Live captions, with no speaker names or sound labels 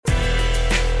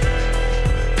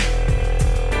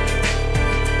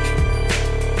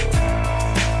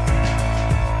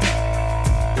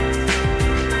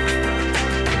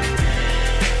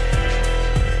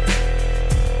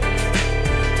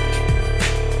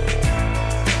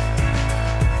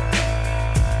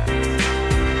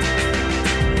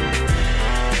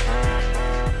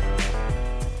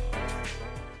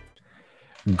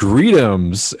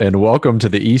Greetings and welcome to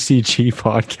the ECG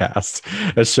podcast,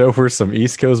 a show where some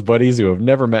East Coast buddies who have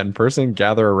never met in person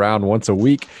gather around once a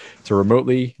week to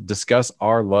remotely discuss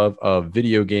our love of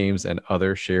video games and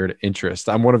other shared interests.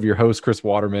 I'm one of your hosts, Chris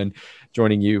Waterman,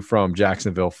 joining you from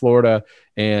Jacksonville, Florida.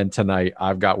 And tonight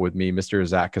I've got with me Mr.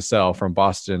 Zach Cassell from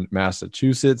Boston,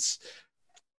 Massachusetts.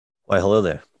 Why, hello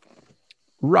there.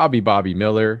 Robbie Bobby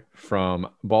Miller from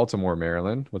Baltimore,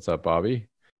 Maryland. What's up, Bobby?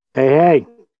 Hey.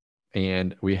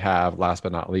 And we have, last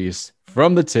but not least,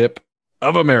 from the tip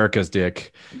of America's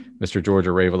dick, Mr. George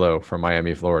Aravalo from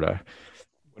Miami, Florida.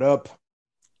 What up?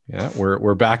 Yeah,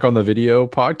 we're back on the video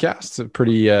podcast.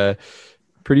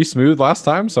 Pretty smooth last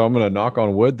time, so I'm going to knock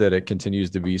on wood that it continues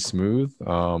to be smooth.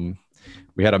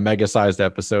 We had a mega-sized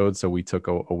episode, so we took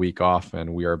a week off,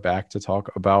 and we are back to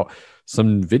talk about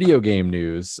some video game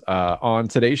news. On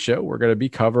today's show, we're going to be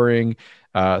covering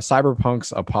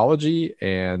Cyberpunk's apology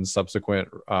and subsequent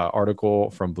article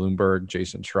from Bloomberg,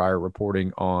 Jason Schreier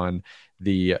reporting on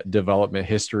the development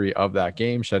history of that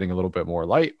game, shedding a little bit more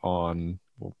light on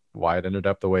why it ended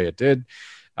up the way it did.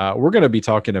 We're going to be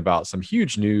talking about some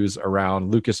huge news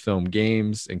around Lucasfilm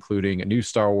Games, including a new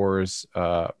Star Wars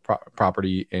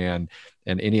property and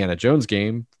an Indiana Jones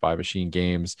game by Machine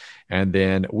Games. And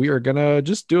then we are going to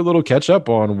just do a little catch up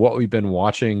on what we've been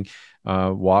watching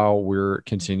while we're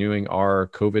continuing our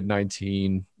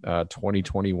COVID-19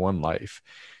 2021 life.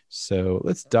 So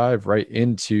let's dive right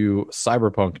into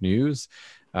Cyberpunk news.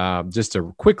 Just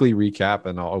to quickly recap,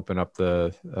 and I'll open up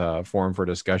the forum for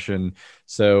discussion.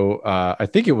 So I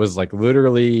think it was like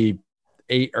literally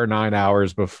 8 or 9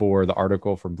 hours before the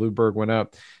article from Bloomberg went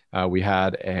up. We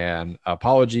had an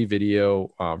apology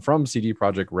video from CD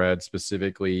Projekt Red,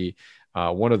 specifically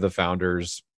one of the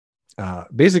founders.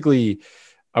 Basically,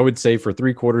 I would say for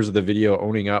 3/4 of the video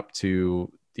owning up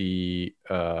to the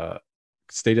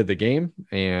state of the game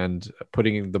and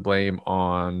putting the blame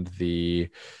on the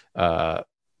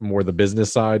more the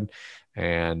business side,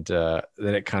 and then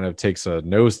it kind of takes a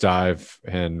nosedive,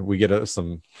 and we get a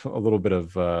little bit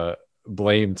of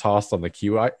blame tossed on the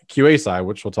QA side,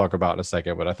 which we'll talk about in a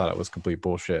second. But I thought it was complete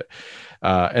bullshit.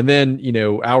 And then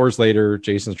hours later,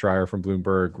 Jason Schreier from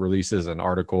Bloomberg releases an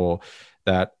article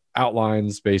that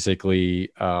outlines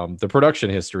basically the production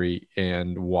history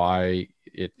and why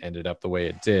it ended up the way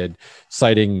it did,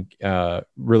 citing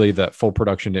really that full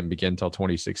production didn't begin until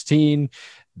 2016,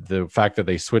 the fact that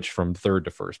they switched from third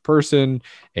to first person,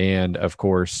 and of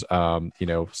course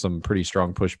some pretty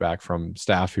strong pushback from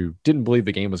staff who didn't believe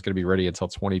the game was going to be ready until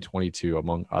 2022,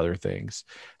 among other things.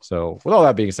 So with all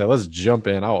that being said, let's jump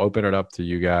in. I'll open it up to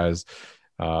you guys.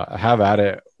 Have at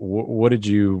it. What did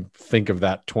you think of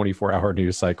that 24-hour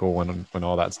news cycle when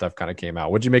all that stuff kind of came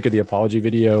out? What'd you make of the apology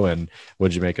video, and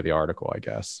what'd you make of the article, I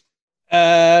guess?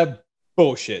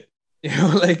 Bullshit.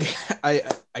 Like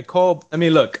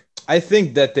look, I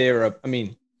think that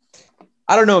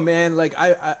I don't know, man. Like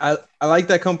I like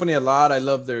that company a lot. I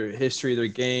love their history, their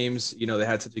games. They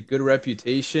had such a good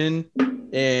reputation,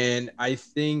 and I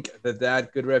think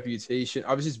that good reputation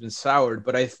obviously has been soured,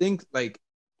 but I think like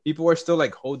people are still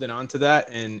like holding on to that,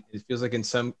 and it feels like in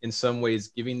some ways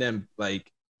giving them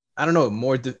like, I don't know,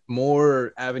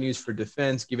 more avenues for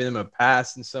defense, giving them a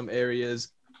pass in some areas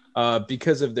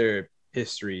because of their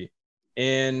history.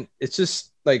 And it's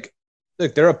just like,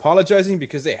 look, they're apologizing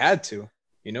because they had to.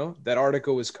 That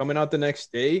article was coming out the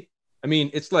next day. I mean,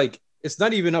 it's like, it's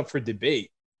not even up for debate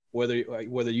whether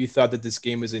you thought that this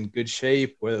game was in good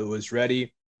shape, whether it was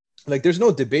ready. Like, there's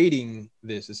no debating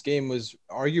this. This game was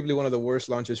arguably one of the worst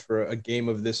launches for a game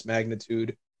of this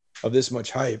magnitude, of this much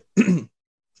hype.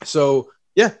 So,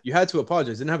 yeah, you had to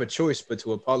apologize. Didn't have a choice but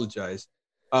to apologize.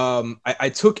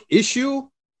 I took issue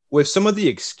with some of the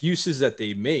excuses that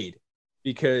they made,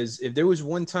 because if there was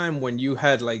one time when you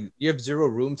have zero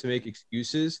room to make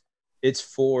excuses, it's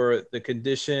for the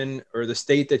condition or the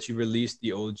state that you released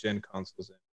the old gen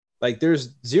consoles in. Like,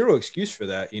 there's zero excuse for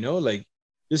that, like,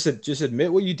 just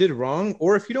admit what you did wrong,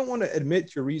 or if you don't want to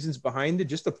admit your reasons behind it,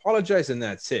 just apologize and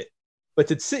that's it. But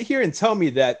to sit here and tell me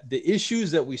that the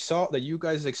issues that we saw, that you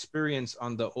guys experienced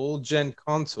on the old gen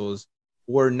consoles,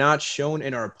 were not shown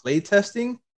in our play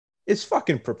testing, it's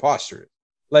fucking preposterous.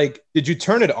 Like, did you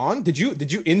turn it on? Did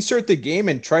you insert the game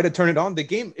and try to turn it on? The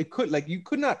game, you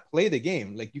could not play the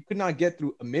game. Like, you could not get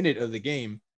through a minute of the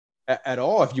game at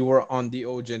all if you were on the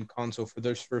old gen console for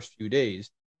those first few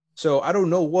days. So I don't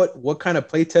know what kind of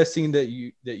play testing that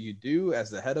you do as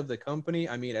the head of the company.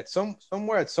 I mean, at some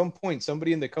point,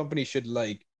 somebody in the company should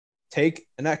like take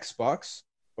an Xbox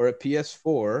or a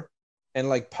PS4 and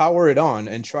like power it on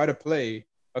and try to play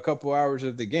a couple hours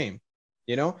of the game.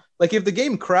 Like, if the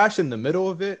game crashed in the middle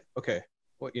of it, okay,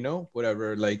 what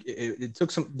whatever. Like it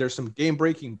took there's some game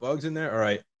breaking bugs in there. All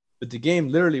right, but the game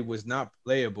literally was not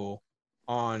playable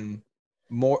on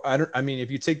more. I mean, if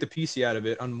you take the PC out of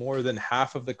it, on more than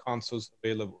half of the consoles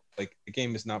available, like the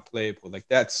game is not playable. Like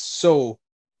that's so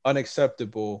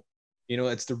unacceptable.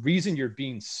 It's the reason you're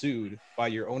being sued by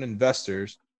your own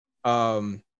investors.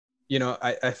 I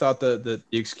thought the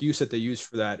excuse that they used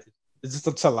for that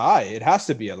it's a lie. It has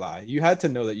to be a lie. You had to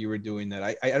know that you were doing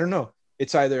that. I don't know.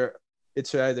 It's either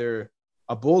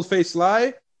a bold faced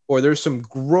lie or there's some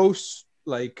gross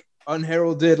like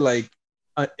unheralded like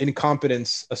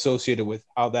incompetence associated with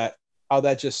how that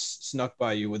just snuck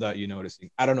by you without you noticing.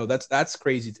 I don't know. That's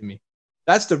crazy to me.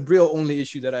 That's the real only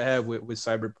issue that I have with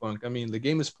Cyberpunk. I mean, the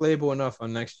game is playable enough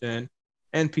on next gen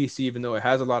and PC, even though it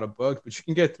has a lot of bugs, but you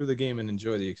can get through the game and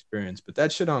enjoy the experience. But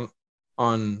that shit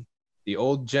on the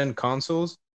old gen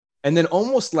consoles, and then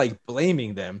almost like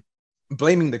blaming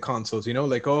the consoles,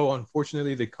 like, oh,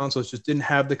 unfortunately the consoles just didn't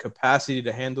have the capacity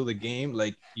to handle the game.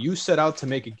 Like, you set out to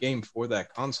make a game for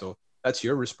that console. That's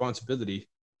your responsibility.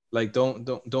 Like, don't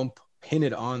pin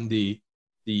it on the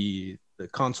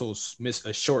console's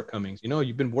shortcomings.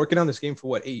 You've been working on this game for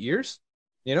what, 8 years?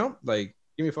 Like,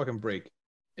 give me a fucking break.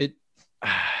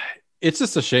 It's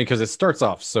just a shame because it starts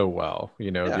off so well, the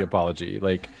Yeah. apology,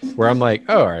 like where I'm like,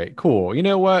 oh, all right, cool. You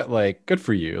know what? Like, good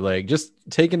for you. Like, just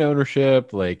taking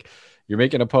ownership. Like, you're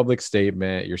making a public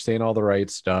statement. You're saying all the right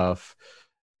stuff.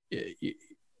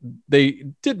 They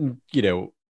didn't,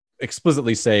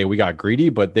 explicitly say we got greedy,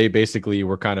 but they basically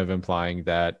were kind of implying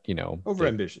that, overly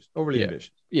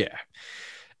ambitious. Yeah.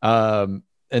 And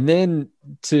then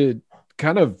to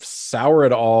kind of sour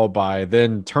it all by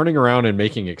then turning around and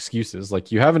making excuses.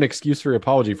 Like, you have an excuse for your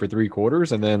apology for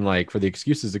 3/4, and then like for the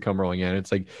excuses to come rolling in,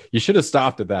 it's like you should have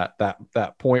stopped at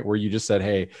that point where you just said,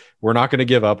 hey, we're not going to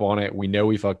give up on it. We know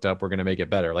we fucked up. We're going to make it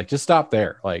better. Like, just stop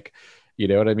there. Like, you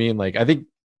know what I mean? Like, I think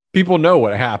people know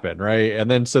what happened, right?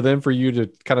 And then for you to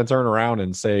kind of turn around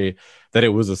and say that it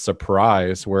was a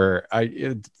surprise, where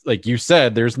like you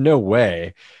said, there's no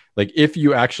way. Like, if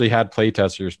you actually had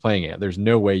playtesters playing it, there's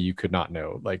no way you could not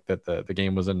know like that the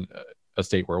game was in a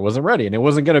state where it wasn't ready, and it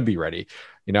wasn't going to be ready.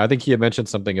 I think he had mentioned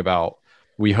something about,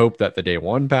 we hope that the day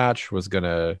one patch was going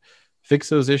to fix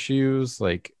those issues.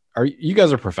 Like, you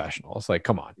guys are professionals. Like,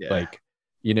 come on. Yeah. Like,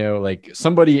 like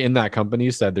somebody in that company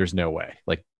said, there's no way.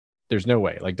 Like, there's no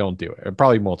way. Like, don't do it. And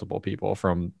probably multiple people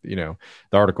from, the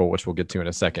article, which we'll get to in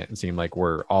a second. It seemed like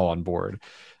we're all on board.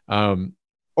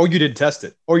 Or you didn't test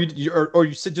it, or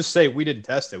you said, just say we didn't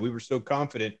test it. We were so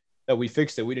confident that we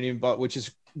fixed it, we didn't even bother, which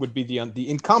would be the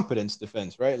incompetence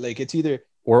defense, right? Like, it's either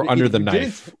or under the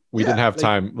knife. We didn't have like,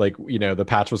 time. Like, the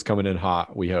patch was coming in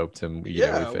hot. We hoped, and we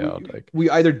failed. We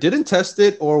either didn't test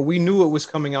it or we knew it was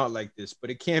coming out like this. But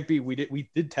it can't be we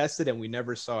did test it and we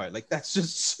never saw it. Like, there's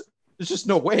just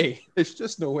no way. There's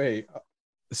just no way.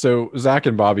 So Zach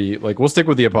and Bobby, like, we'll stick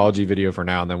with the apology video for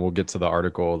now, and then we'll get to the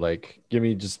article. Like, give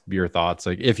me just your thoughts,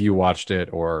 like, if you watched it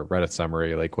or read a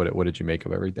summary, like, what did you make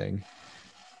of everything?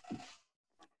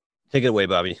 Take it away,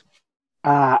 Bobby.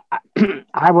 I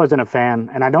wasn't a fan,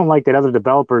 and I don't like that other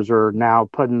developers are now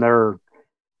putting their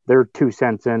 2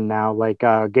 cents in now. Like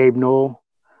Gabe Newell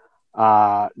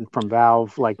from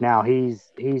Valve, like, now he's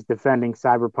defending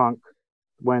Cyberpunk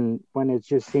when it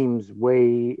just seems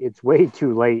it's way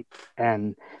too late.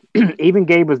 And even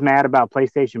Gabe was mad about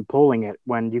PlayStation pulling it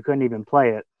when you couldn't even play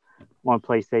it on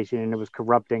PlayStation and it was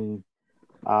corrupting.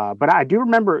 But I do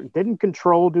remember, didn't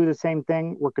Control do the same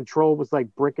thing where Control was like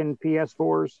bricking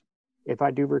PS4s? If I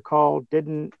do recall,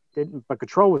 but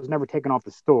Control was never taken off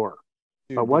the store.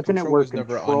 Dude, but wasn't it where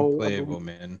never Control unplayable,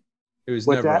 man? It was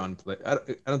What's never that? unplayable.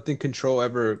 I don't think Control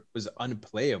ever was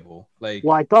unplayable. Like,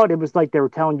 Well, I thought it was like they were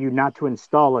telling you not to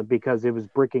install it because it was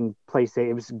bricking PlayStation.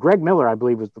 It was Greg Miller, I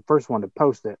believe, was the first one to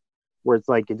post it, where it's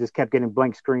like it just kept getting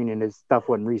blank screen and his stuff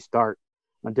wouldn't restart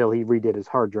until he redid his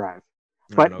hard drive.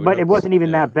 But it wasn't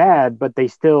even that bad, but they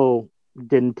still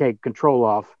didn't take Control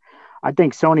off. I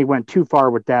think Sony went too far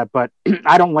with that, but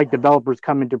I don't like developers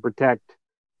coming to protect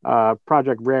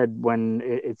Project Red when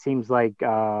it seems like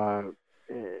from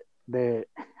the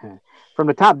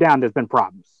top down, there's been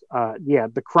problems.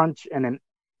 The crunch, and then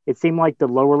it seemed like the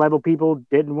lower level people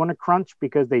didn't want to crunch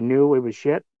because they knew it was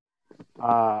shit.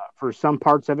 For some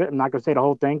parts of it, I'm not gonna say the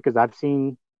whole thing because I've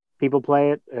seen people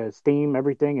play it, Steam,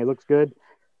 everything. It looks good.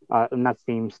 Not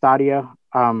Steam, Stadia,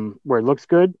 where it looks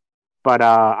good. But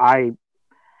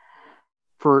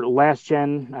for last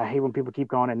gen, I hate when people keep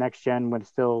calling it next gen when it's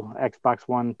still Xbox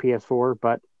One, PS4.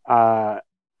 But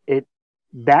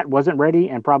that wasn't ready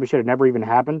and probably should have never even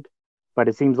happened. But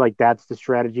it seems like that's the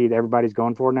strategy that everybody's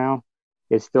going for now.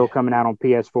 is still coming out on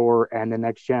PS4 and the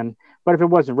next gen. But if it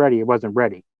wasn't ready, it wasn't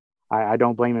ready. I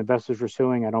don't blame investors for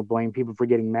suing. I don't blame people for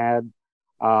getting mad.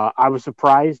 I was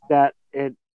surprised that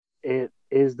it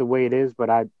is the way it is,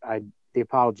 but the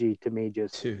apology to me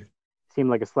just Dude. seemed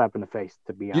like a slap in the face,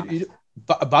 to be honest.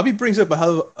 Bobby brings up a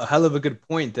hell of a good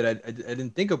point that I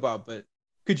didn't think about. But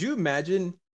could you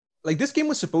imagine, like, this game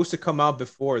was supposed to come out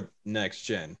before next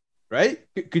gen, right?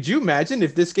 Could you imagine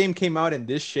if this game came out in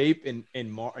this shape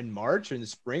in March or in the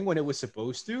spring when it was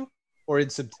supposed to, or in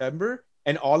September,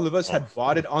 and all of us had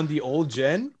bought it on the old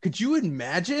gen? Could you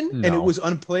imagine? No. And it was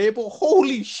unplayable.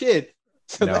 Holy shit!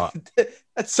 So No.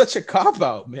 that's such a cop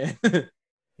out, man.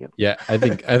 Yeah, I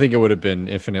think it would have been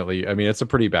infinitely. I mean, it's a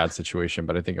pretty bad situation,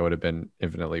 but I think it would have been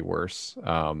infinitely worse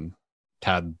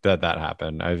had that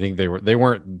happened. I think they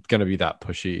weren't going to be that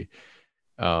pushy.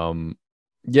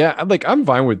 Yeah, like I'm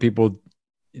fine with people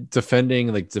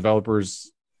defending like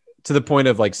developers to the point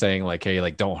of like saying like, hey,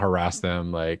 like don't harass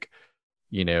them, like,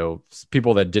 you know,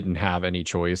 people that didn't have any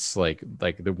choice, like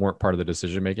they weren't part of the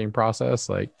decision making process.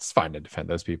 Like it's fine to defend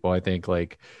those people. I think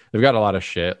like they've got a lot of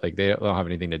shit. Like they don't have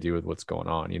anything to do with what's going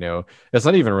on. You know, it's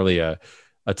not even really a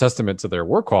testament to their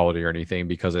work quality or anything,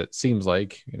 because it seems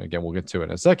like, you know, again, we'll get to it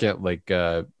in a second. Like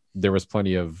there was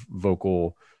plenty of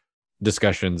vocal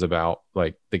discussions about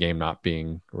like the game not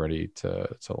being ready to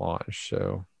launch.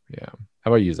 So yeah.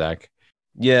 How about you, Zach?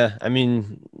 Yeah, I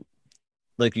mean,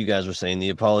 like you guys were saying, the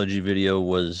apology video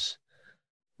was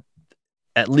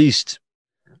at least,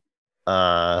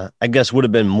 I guess, would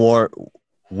have been more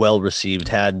well received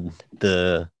had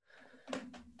the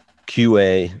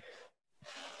QA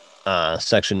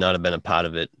section not have been a part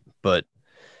of it. But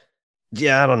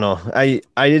yeah, I don't know.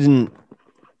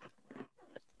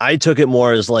 I took it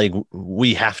more as like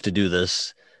we have to do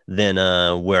this than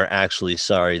we're actually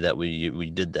sorry that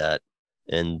we did that,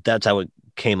 and that's how it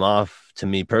came off to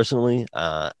me personally.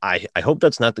 I hope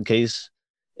that's not the case,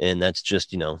 and that's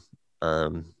just, you know,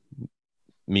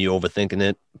 me overthinking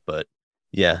it. But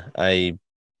yeah, I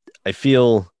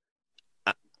feel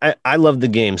I love the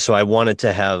game, so I wanted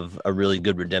to have a really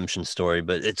good redemption story,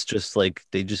 but it's just like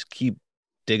they just keep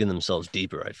digging themselves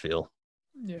deeper, I feel.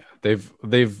 Yeah, they've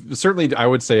certainly, I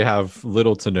would say, have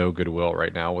little to no goodwill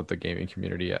right now with the gaming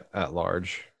community at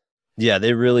large. Yeah,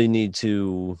 they really need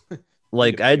to,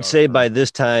 like, Need a I'd PR say firm.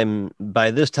 by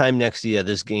this time next year,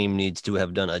 this game needs to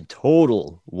have done a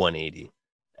total 180,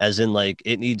 as in like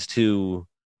it needs to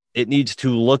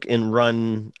look and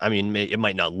run. I mean, it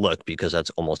might not look because that's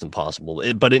almost impossible,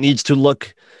 but it needs to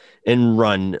look and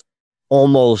run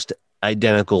almost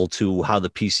identical to how the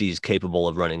PC is capable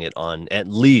of running it on at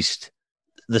least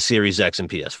the Series X and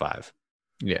PS5.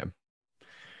 Yeah.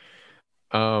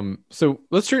 So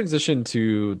let's transition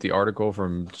to the article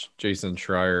from Jason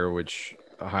Schreier, which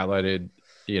highlighted,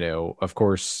 you know, of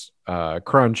course,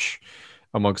 crunch,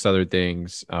 amongst other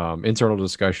things, internal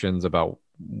discussions about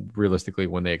realistically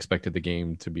when they expected the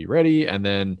game to be ready, and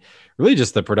then really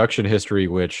just the production history,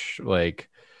 which, like,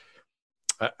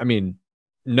 I mean,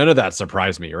 none of that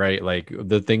surprised me, right? Like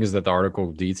the things that the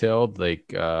article detailed, like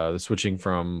the switching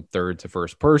from third to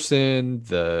first person,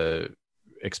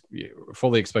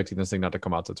 fully expecting this thing not to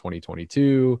come out to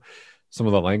 2022, some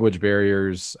of the language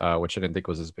barriers, which I didn't think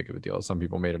was as big of a deal as some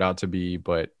people made it out to be,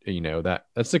 but you know,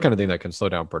 that's the kind of thing that can slow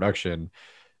down production.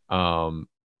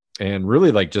 And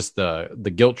really like just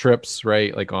the guilt trips,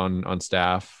 right? Like on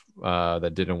staff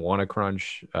that didn't want to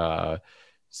crunch.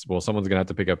 Well, someone's gonna have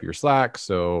to pick up your slack,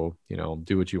 so you know,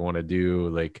 do what you want to do.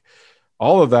 Like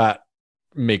all of that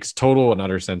makes total and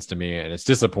utter sense to me, and it's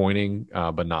disappointing,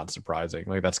 but not surprising.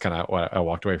 Like that's kind of what I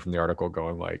walked away from the article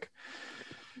going like,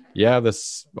 yeah,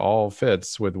 this all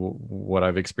fits with what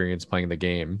I've experienced playing the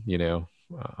game, you know.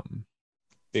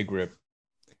 Big rip.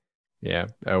 Yeah.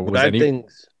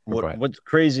 What's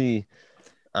crazy,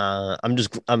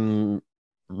 I'm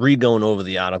re-going over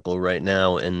the article right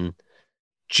now, and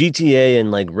GTA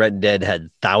and like Red Dead had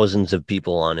thousands of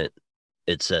people on it,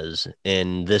 it says,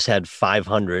 and this had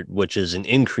 500, which is an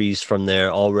increase from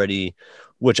their already,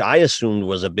 which I assumed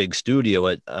was a big studio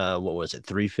at what was it,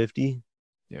 350?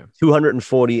 Yeah.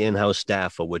 240 in-house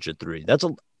staff for Witcher 3. That's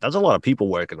a lot of people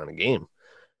working on a game,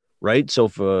 right? So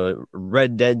for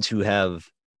Red Dead to have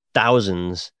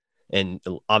thousands, and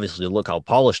obviously look how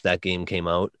polished that game came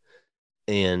out,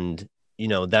 and you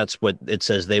know, that's what it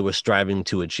says they were striving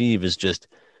to achieve, is just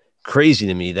crazy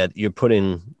to me that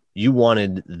you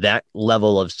wanted that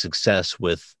level of success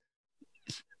with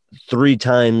 3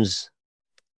 times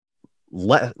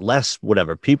less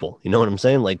whatever people, you know what I'm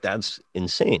saying? Like that's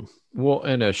insane. Well,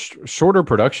 and a shorter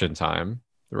production time,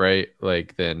 right?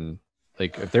 Like then,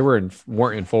 like if they weren't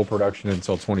in full production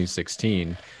until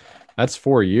 2016, That's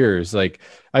 4 years. Like,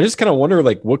 I just kind of wonder,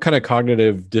 like, what kind of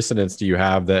cognitive dissonance do you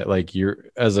have that, like, you're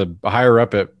as a higher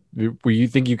up at where you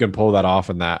think you can pull that off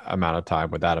in that amount of time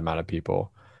with that amount of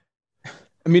people?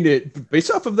 I mean,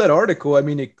 based off of that article, I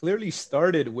mean, it clearly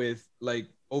started with like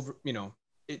over,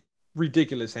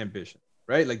 ridiculous ambition,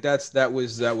 right? Like that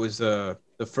was the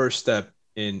first step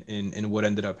in what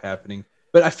ended up happening.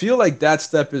 But I feel like that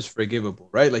step is forgivable,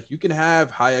 right? Like you can have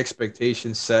high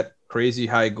expectations, set crazy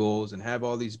high goals, and have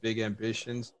all these big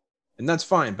ambitions, and that's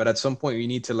fine. But at some point, you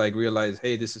need to like realize,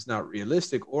 hey, this is not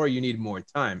realistic, or you need more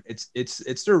time.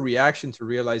 It's their reaction to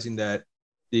realizing that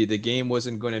the game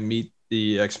wasn't going to meet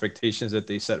the expectations that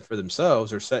they set for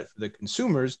themselves or set for the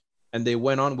consumers, and they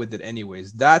went on with it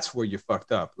anyways. That's where you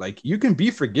fucked up. Like you can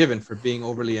be forgiven for being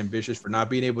overly ambitious, for not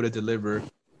being able to deliver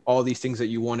all these things that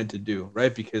you wanted to do,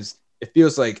 right? Because it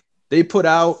feels like they put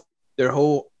out their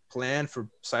whole plan for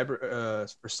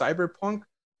cyberpunk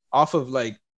off of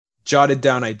like jotted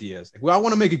down ideas. Like, well, I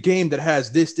want to make a game that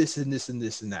has this, and this, and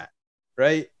this, and that,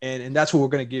 right? And that's what we're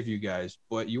gonna give you guys.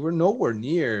 But you were nowhere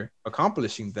near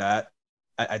accomplishing that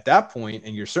at that point,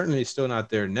 and you're certainly still not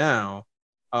there now.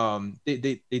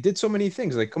 They did so many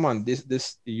things. Like, come on,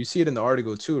 this you see it in the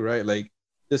article too, right? Like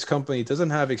this company doesn't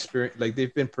have experience. Like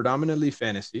they've been predominantly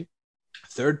fantasy,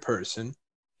 third person,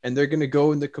 and they're gonna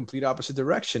go in the complete opposite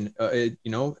direction.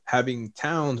 Having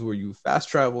towns where you fast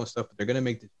travel and stuff, but they're gonna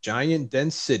make this giant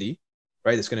dense city,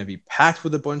 right? It's gonna be packed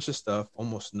with a bunch of stuff,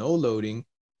 almost no loading.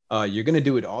 You're gonna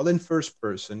do it all in first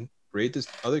person, create this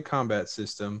other combat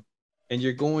system, and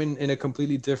you're going in a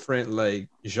completely different like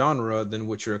genre than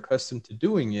what you're accustomed to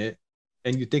doing it,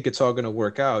 and you think it's all gonna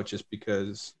work out just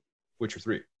because Witcher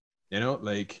 3.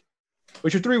 Like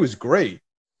Witcher 3 was great,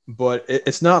 but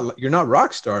it's not. You're not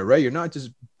Rockstar, right? You're not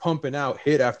just pumping out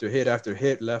hit after hit after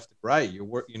hit left and right.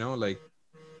 Like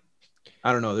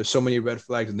I don't know. There's so many red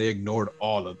flags, and they ignored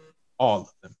all of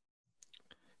them.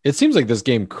 It seems like this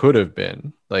game could have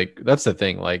been like, that's the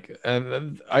thing. Like,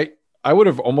 and I would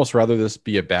have almost rather this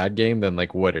be a bad game than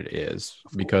like what it is,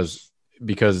 because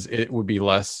it would be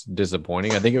less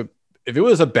disappointing. I think if it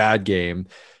was a bad game,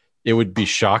 it would be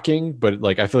shocking, but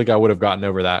like I feel like I would have gotten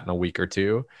over that in a week or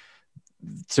two.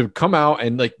 To come out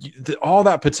and like all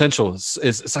that potential is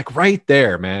it's like right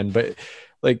there, man. But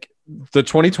like the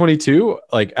 2022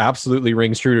 like absolutely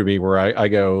rings true to me, where I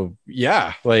go,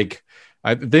 yeah, like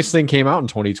this thing came out in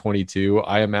 2022.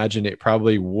 I imagine it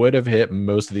probably would have hit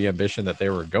most of the ambition that they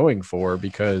were going for,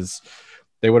 because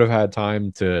they would have had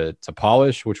time to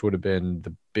polish, which would have been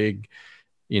the big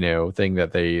thing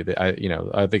that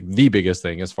I think the biggest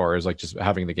thing as far as like just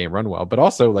having the game run well, but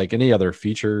also like any other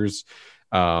features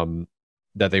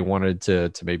that they wanted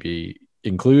to maybe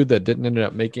include that didn't end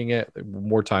up making it,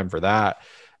 more time for that.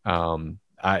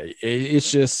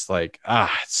 It's just like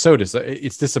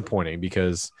it's disappointing,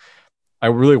 because I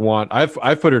really want.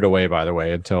 I've put it away, by the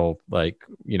way, until like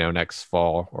next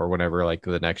fall or whenever, like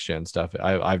the next gen stuff.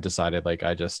 I've decided like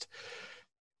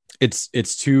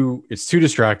it's too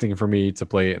distracting for me to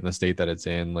play it in the state that it's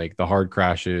in, like the hard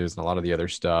crashes and a lot of the other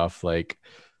stuff, like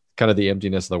kind of the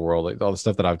emptiness of the world, like all the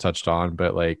stuff that I've touched on.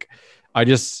 But like I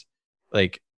just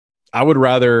like I would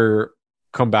rather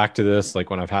come back to this like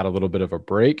when I've had a little bit of a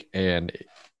break, and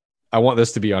I want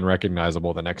this to be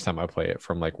unrecognizable the next time I play it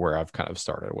from like where I've kind of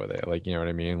started with it. Like, you know what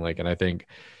I mean? Like, and I think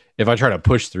if I try to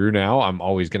push through now, I'm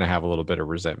always going to have a little bit of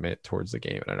resentment towards the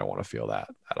game, and I don't want to feel that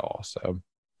at all. So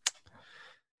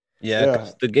yeah.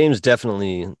 The game's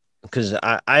definitely, because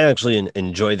I actually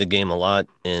enjoy the game a lot,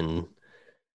 and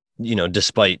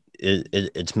despite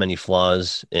its many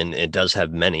flaws, and it does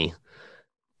have many,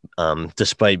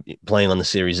 despite playing on the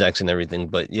Series X and everything.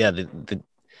 But yeah,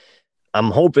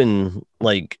 I'm hoping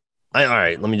like all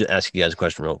right, let me just ask you guys a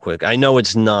question real quick. I know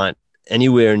it's not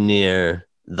anywhere near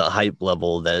the hype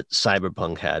level that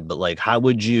Cyberpunk had, but like how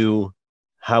would you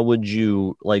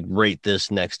like rate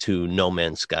this next to No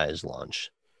Man's Sky's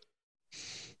launch?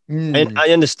 And I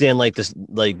understand like this,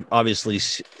 like obviously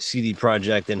CD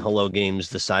Projekt and Hello Games,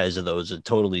 the size of those are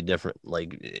totally different.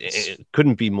 Like it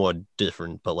couldn't be more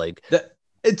different, but like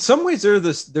in some ways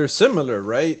they're similar,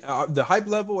 right? The hype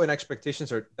level and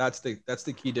expectations that's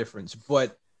the key difference.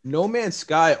 But No Man's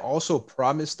Sky also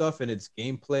promised stuff in its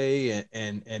gameplay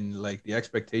and like the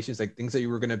expectations, like things that you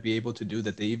were going to be able to do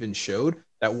that they even showed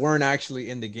that weren't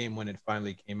actually in the game when it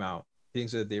finally came out.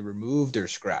 Things that they removed or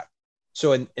scrapped.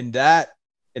 So in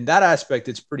that aspect,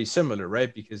 it's pretty similar,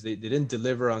 right? Because they didn't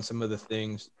deliver on some of the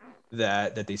things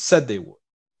that they said they would.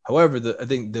 However, I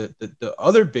think the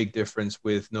other big difference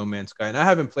with No Man's Sky, and I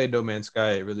haven't played No Man's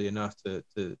Sky really enough to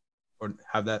or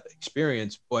have that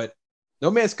experience, but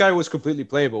No Man's Sky was completely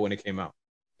playable when it came out.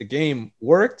 The game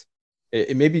worked.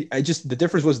 It maybe the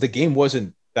difference was the game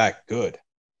wasn't that good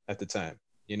at the time.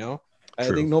 You know, I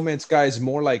True. think No Man's Sky is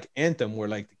more like Anthem, where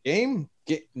like the game,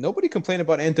 nobody complained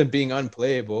about Anthem being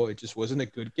unplayable. It just wasn't a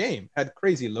good game. Had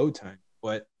crazy load time,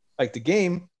 but like the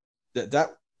game, that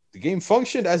the game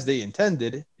functioned as they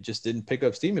intended. It just didn't pick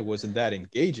up steam. It wasn't that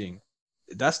engaging.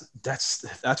 That's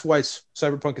why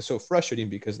Cyberpunk is so frustrating,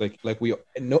 because like we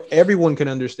know, everyone can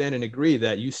understand and agree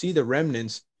that you see the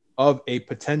remnants of a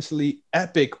potentially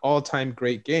epic all-time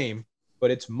great game,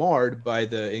 but it's marred by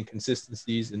the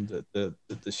inconsistencies and the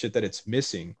shit that it's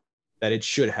missing that it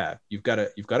should have. You've got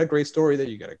a great story there,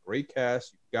 you got a great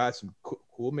cast, you've got some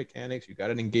cool mechanics, you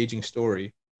got an engaging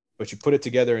story, but you put it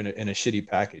together in a shitty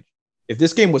package. If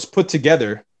this game was put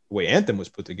together the way Anthem was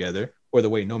put together, or the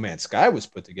way No Man's Sky was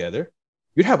put together,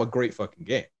 you'd have a great fucking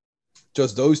game.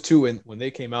 Just those two, and when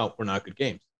they came out, were not good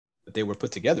games, but they were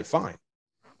put together fine.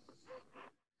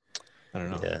 I don't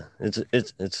know. Yeah,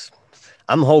 it's.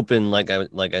 I'm hoping, like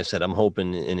I said, I'm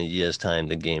hoping in a year's time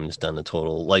the game's done a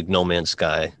total, like No Man's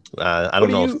Sky. I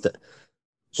don't know.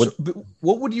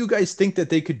 What would you guys think that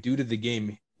they could do to the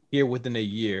game here within a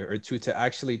year or two to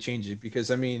actually change it?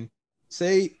 Because I mean,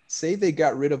 say they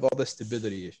got rid of all the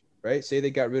stability issues, right? Say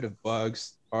they got rid of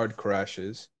bugs, hard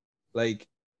crashes, like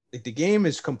the game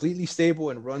is completely stable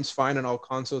and runs fine on all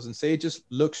consoles, and say it just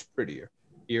looks prettier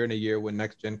here in a year when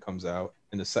next gen comes out.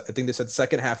 And I think they said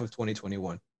second half of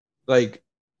 2021. Like,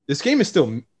 this game is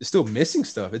still missing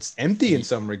stuff. It's empty in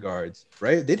some regards,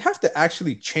 right? They'd have to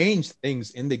actually change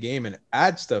things in the game and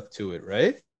add stuff to it,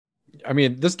 right? I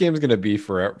mean, this game's gonna be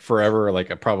forever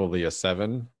like probably a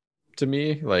 7 to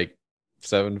me, like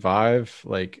 7.5,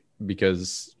 like,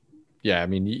 because yeah, I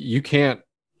mean, you can't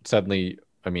suddenly.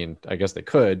 I mean, I guess they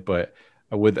could, but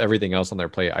with everything else on their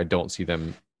plate, I don't see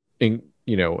them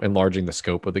enlarging the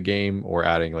scope of the game or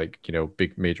adding like,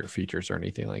 big major features or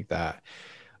anything like that.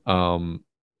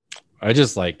 I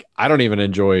just I don't even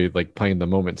enjoy like playing the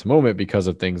moment to moment because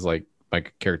of things like my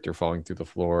character falling through the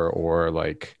floor, or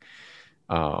like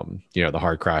the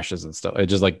hard crashes and stuff. It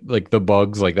just like the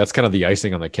bugs, like that's kind of the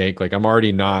icing on the cake. Like, I'm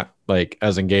already not like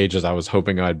as engaged as I was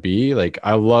hoping I'd be. Like,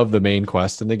 I love the main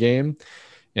quest in the game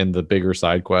and the bigger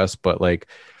side quests, but like,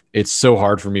 it's so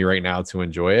hard for me right now to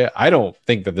enjoy it. I don't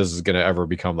think that this is going to ever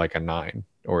become like a 9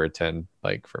 or a 10,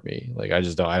 like, for me. Like, I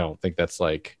don't think that's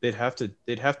like, they'd have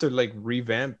to like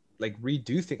revamp, like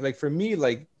redo things. Like, for me,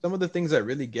 like some of the things that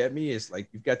really get me is like,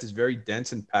 you've got this very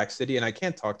dense and packed city and I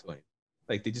can't talk to anyone.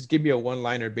 Like, they just give me a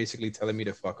one-liner basically telling me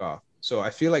to fuck off. So I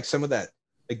feel like some of that,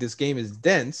 like, this game is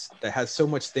dense, that has so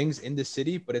much things in the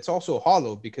city, but it's also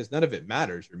hollow because none of it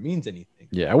matters or means anything.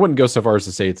 Yeah, I wouldn't go so far as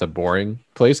to say it's a boring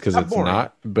place, because it's boring.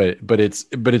 Not, but it's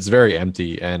very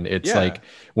empty, and it's like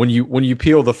when you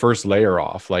peel the first layer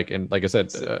off, like, and like I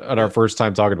said, at our first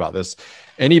time talking about this,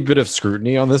 any bit of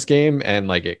scrutiny on this game, and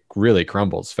like, it really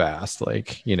crumbles fast.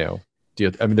 Like, I mean,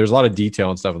 there's a lot of detail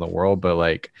and stuff in the world, but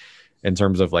like, in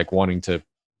terms of like wanting to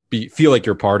feel like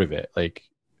you're part of it, like,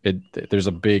 there's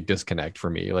a big disconnect for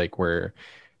me, like, where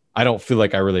I don't feel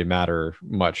like I really matter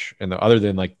much, and other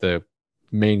than like the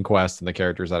main quest and the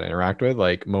characters that I interact with,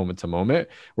 like, moment to moment.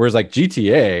 Whereas like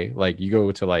GTA, like, you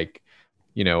go to like,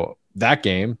 that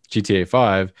game, GTA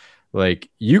 5, like,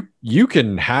 you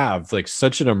can have like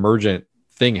such an emergent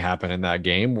thing happen in that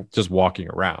game just walking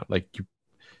around. Like, you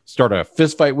start a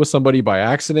fist fight with somebody by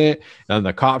accident, and then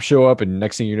the cops show up, and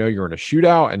next thing you know, you're in a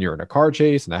shootout, and you're in a car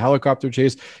chase and a helicopter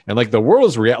chase, and like, the world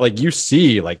is like, you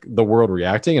see like the world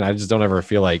reacting, and I just don't ever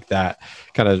feel like that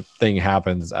kind of thing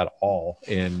happens at all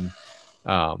in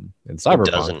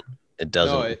Cyberpunk. It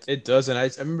doesn't. No, it doesn't. I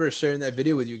remember sharing that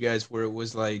video with you guys where it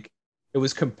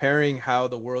was comparing how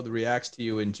the world reacts to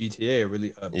you in GTA, a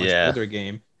really much older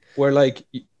game, where like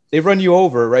they run you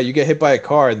over, right? You get hit by a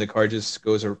car and the car just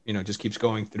goes, just keeps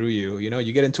going through you.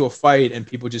 You get into a fight and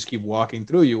people just keep walking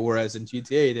through you. Whereas in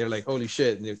GTA, they're like, holy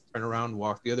shit, and they turn around,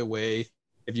 walk the other way.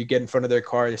 If you get in front of their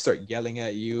car, they start yelling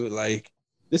at you. Like,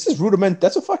 this is rudiment.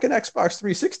 That's a fucking Xbox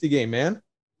 360 game, man.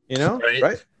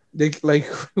 Right? They, like,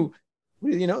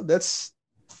 that's,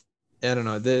 I don't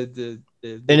know. And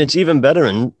it's even better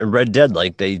in Red Dead.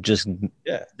 Like, they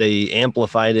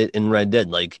amplified it in Red Dead.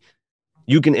 Like,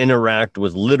 you can interact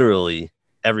with literally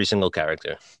every single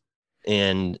character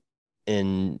and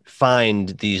find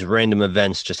these random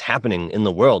events just happening in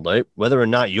the world, right? Whether or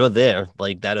not you're there,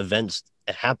 like, that event's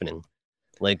happening.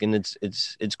 Like, and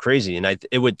it's crazy. And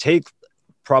it would take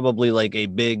probably like a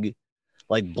big,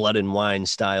 like, Blood and Wine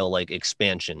style, like,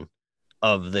 expansion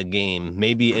of the game,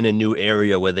 maybe in a new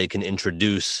area where they can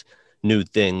introduce new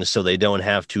things, so they don't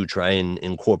have to try and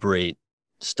incorporate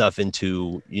stuff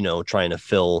into, trying to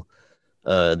fill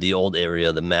the old area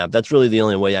of the map. That's really the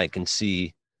only way I can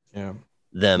see Yeah.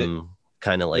 them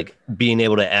kind of like being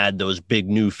able to add those big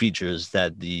new features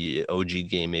that the OG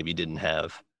game maybe didn't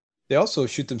have. They also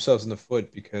shoot themselves in the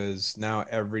foot because now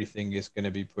everything is going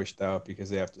to be pushed out because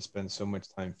they have to spend so much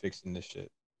time fixing this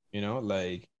shit.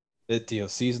 Like the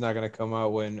DLC is not going to come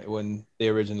out when they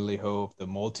originally hoped.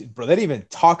 Bro, they didn't even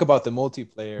talk about the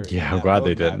multiplayer. Yeah, I'm glad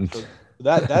they didn't. So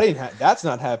that's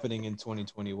not happening in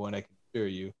 2021. I can assure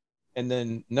you. And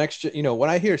then next year, when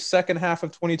I hear second half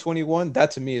of 2021,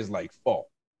 that to me is like fall.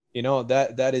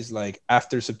 That is like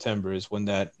after September is when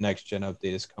that next gen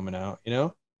update is coming out.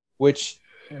 Which.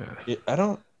 Yeah. I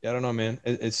don't know, man.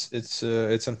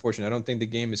 It's unfortunate. I don't think the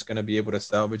game is going to be able to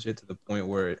salvage it to the point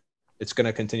where it's going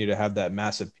to continue to have that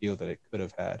massive appeal that it could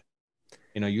have had.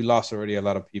 You lost already a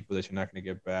lot of people that you're not going to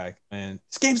get back. Man,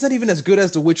 this game's not even as good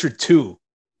as The Witcher 2,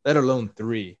 let alone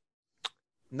 3.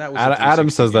 Adam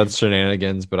says that's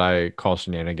shenanigans, but I call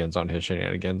shenanigans on his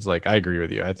shenanigans. Like, I agree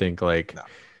with you. I think I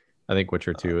think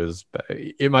Witcher 2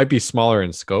 it might be smaller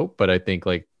in scope, but I think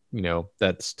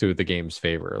that's to the game's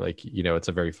favor. Like, it's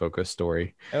a very focused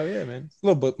story. Oh yeah, man. It's a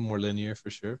little bit more linear for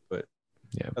sure, but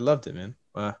yeah, I loved it, man.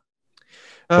 Wow.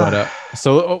 But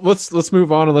so let's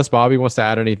move on unless Bobby wants to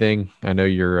add anything. I know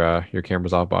your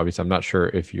camera's off, Bobby, so I'm not sure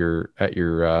if you're at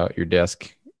your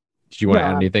desk. Did you want to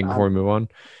add anything before we move on?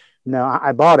 No,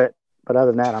 I bought it, but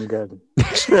other than that, I'm good.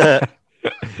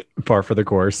 Par for the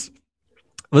course.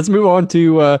 Let's move on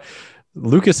to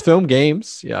Lucasfilm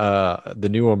Games, the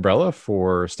new umbrella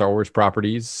for Star Wars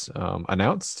properties,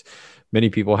 announced. Many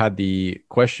people had the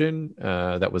question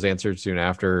that was answered soon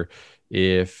after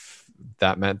if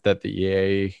that meant that the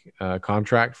EA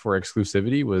contract for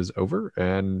exclusivity was over,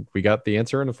 and we got the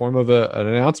answer in the form of an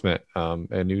announcement,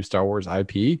 a new Star Wars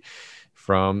IP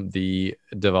from the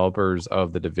developers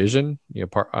of The Division,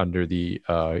 under the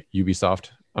Ubisoft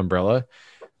umbrella.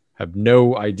 Have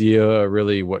no idea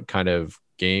really what kind of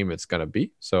game it's going to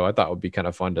be, so I thought it would be kind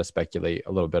of fun to speculate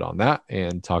a little bit on that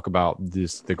and talk about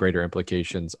the greater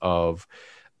implications of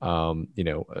a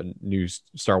new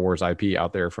Star Wars IP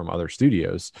out there from other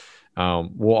studios.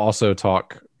 We'll also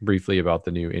talk briefly about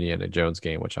the new Indiana Jones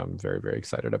game, which I'm very, very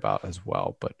excited about as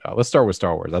well. But let's start with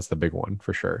Star Wars. That's the big one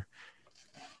for sure.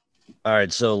 All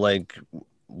right, so like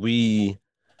we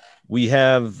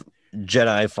have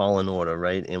Jedi Fallen Order,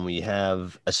 right? And we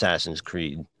have Assassin's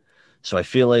Creed. So I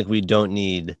feel like we don't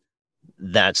need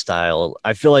that style.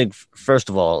 I feel like, first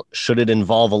of all, should it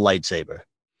involve a lightsaber?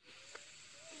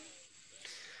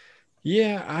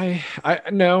 Yeah,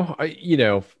 I know.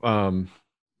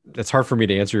 It's hard for me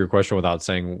to answer your question without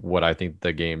saying what I think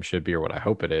the game should be or what I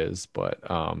hope it is. But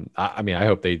I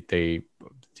hope they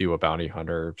do a bounty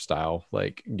hunter style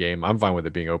like game. I'm fine with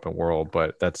it being open world,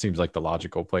 but that seems like the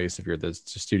logical place. If you're the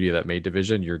studio that made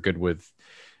Division, you're good with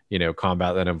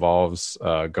combat that involves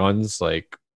guns,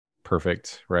 like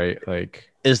perfect, right?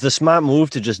 Like, is the smart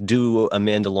move to just do a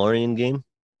Mandalorian game?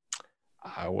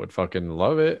 I would fucking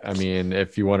love it. I mean,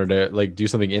 if you wanted to like do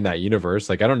something in that universe,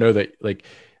 like I don't know that, like,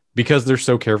 because they're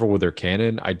so careful with their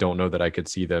canon, I don't know that I could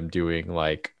see them doing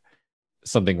like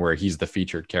something where he's the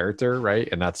featured character, right?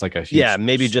 And that's like a huge,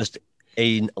 maybe just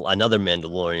another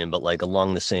Mandalorian, but like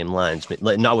along the same lines,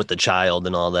 like not with the child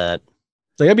and all that.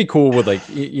 Like, that'd be cool with like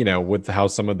with how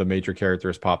some of the major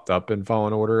characters popped up in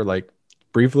Fallen Order, like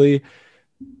briefly.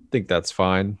 I think that's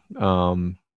fine.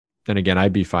 And again,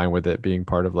 I'd be fine with it being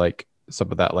part of like some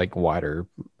of that like wider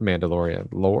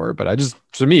Mandalorian lore. But I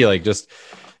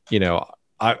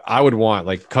would want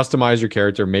like customize your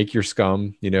character, make your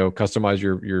scum, customize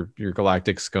your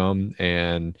galactic scum,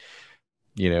 and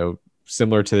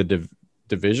similar to the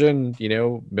Division,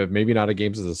 but maybe not a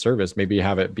games as a service. Maybe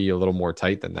have it be a little more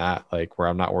tight than that, like where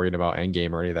I'm not worried about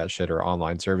endgame or any of that shit or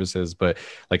online services, but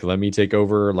like let me take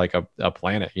over like a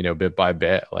planet, bit by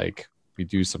bit. Like we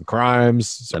do some crimes,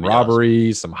 some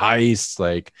robberies, some heists,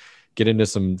 like get into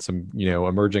some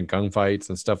emergent gunfights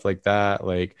and stuff like that.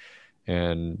 Like,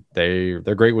 and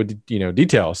they're great with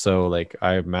detail. So like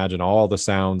I imagine all the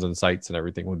sounds and sights and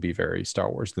everything would be very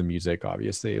Star Wars. The music,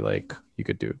 obviously, like you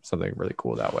could do something really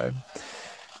cool that way.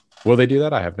 Will they do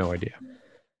that? I have no idea.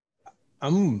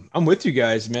 I'm with you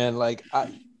guys, man. Like,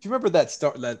 do you remember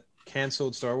that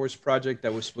canceled Star Wars project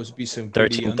that was supposed to be some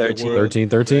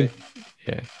 1313? Right?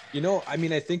 Yeah.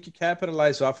 I think you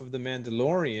capitalize off of the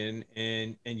Mandalorian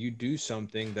and you do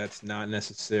something that's not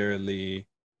necessarily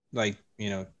like,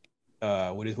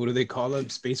 what do they call them?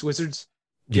 Space wizards?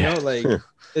 The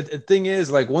thing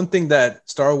is, like, one thing that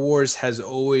Star Wars has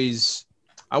always,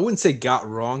 I wouldn't say got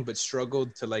wrong, but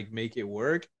struggled to like make it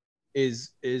work is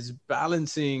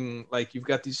balancing, like, you've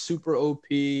got these super OP,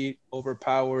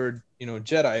 overpowered,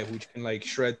 Jedi, which can like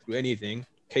shred through anything.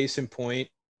 Case in point,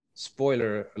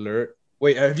 spoiler alert,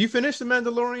 Wait, have you finished The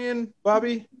Mandalorian,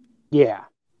 Bobby? Yeah.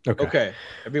 Okay.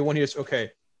 Everyone here's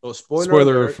okay. So Spoiler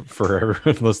alert, for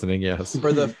everyone listening. Yes.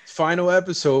 for the final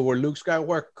episode where Luke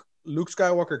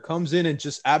Skywalker comes in and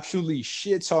just absolutely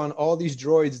shits on all these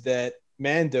droids that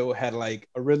Mando had like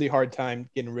a really hard time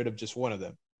getting rid of just one of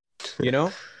them. You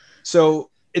know, so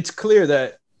it's clear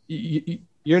that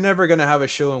you're never gonna have a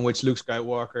show in which Luke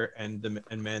Skywalker and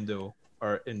Mando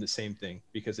are in the same thing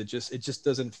because it just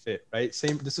doesn't fit, right?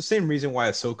 Same. That's the same reason why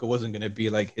Ahsoka wasn't gonna be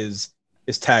like his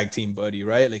tag team buddy,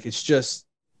 right? Like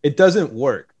it doesn't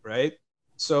work, right?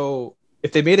 So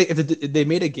if they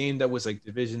made a game that was like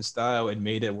Division style and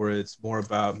made it where it's more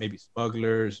about maybe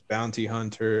smugglers, bounty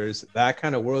hunters, that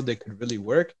kind of world that could really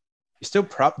work, you still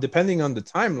depending on the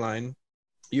timeline,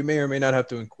 you may or may not have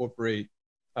to incorporate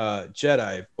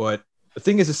Jedi. But the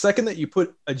thing is, the second that you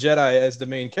put a Jedi as the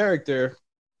main character,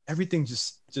 everything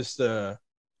just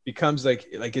becomes like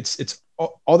it's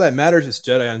all that matters is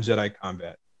Jedi on Jedi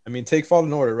combat. I mean, take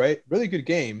Fallen Order, right? Really good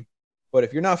game, but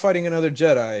if you're not fighting another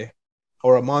Jedi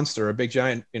or a monster, a big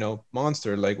giant,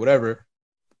 monster, like whatever.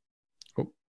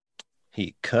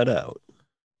 He cut out.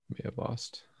 We have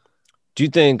lost. Do you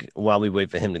think while we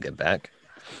wait for him to get back,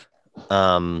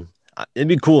 it'd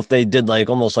be cool if they did like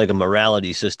almost like a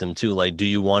morality system too? Like, do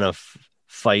you want to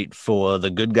fight for the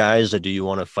good guys or do you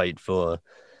want to fight for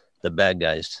the bad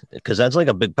guys? Because that's like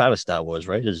a big part of Star Wars,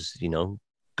 right? Is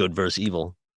good versus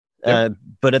evil. Yep.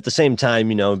 But at the same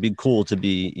time, it'd be cool to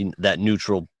be that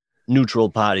neutral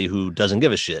party who doesn't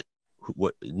give a shit.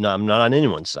 No, I'm not on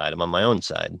anyone's side. I'm on my own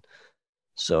side.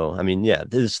 So, I mean, yeah,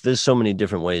 there's so many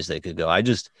different ways they could go.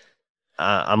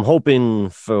 I'm hoping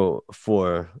for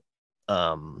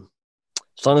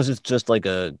as long as it's just like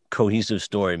a cohesive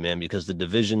story, man, because the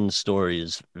Division story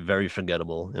is very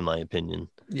forgettable in my opinion.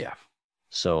 Yeah.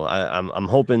 So I'm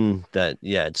hoping that,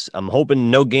 I'm hoping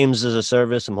no games as a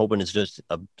service. I'm hoping it's just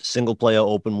a single player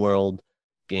open world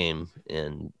game.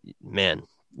 And man,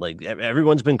 like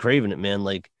everyone's been craving it, man.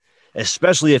 Like,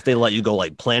 especially if they let you go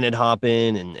like planet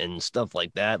hopping and stuff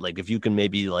like that. Like if you can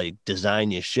maybe like design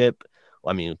your ship,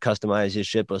 customize your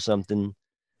ship or something,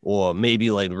 or maybe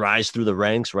like rise through the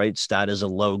ranks, right? Start as a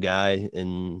low guy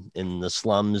in the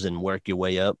slums and work your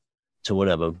way up to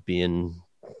whatever, being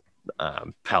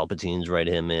Palpatine's right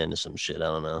hand man or some shit. I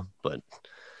don't know, but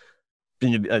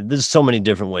there's so many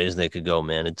different ways they could go,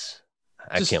 man.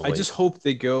 I can't wait. I just hope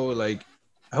they go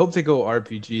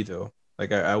RPG though.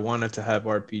 Like I want it to have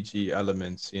RPG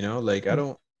elements, like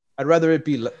I'd rather it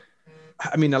be,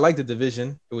 I like the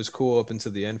Division. It was cool up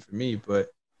until the end for me, but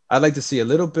I'd like to see a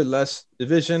little bit less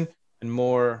Division and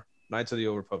more Knights of the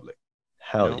Old Republic.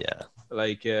 Hell yeah.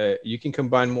 Like you can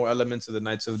combine more elements of the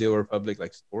Knights of the Old Republic,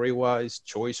 like story-wise,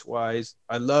 choice-wise.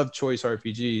 I love choice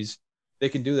RPGs. They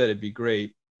can do that. It'd be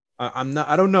great. I don't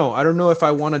know. I don't know if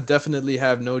I want to definitely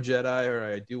have no Jedi or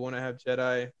I do want to have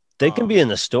Jedi. They can be in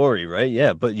the story, right?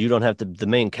 Yeah, but you don't have to. The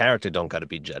main character don't got to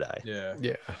be Jedi.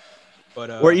 Yeah.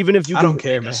 But or even if you I don't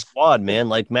care, make man. a squad, man,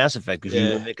 like Mass Effect, if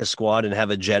you make a squad and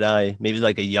have a Jedi, maybe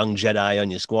like a young Jedi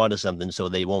on your squad or something, so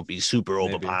they won't be super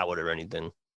overpowered or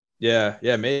anything. Yeah,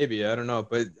 maybe. I don't know.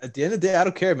 But at the end of the day, I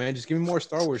don't care, man. Just give me more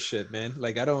Star Wars shit, man.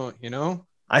 Like, I don't,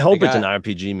 I hope it's an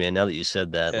RPG, man. Now that you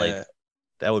said that, like,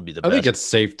 that would be the best. I think it's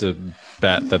safe to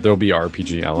bet that there'll be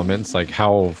RPG elements, like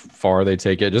how far they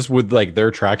take it, just with like their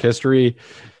track history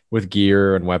with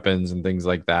gear and weapons and things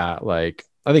like that. Like,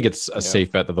 I think it's a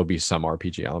safe bet that there'll be some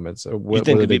RPG elements. You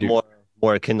think it'd be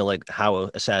more akin to like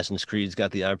how Assassin's Creed's got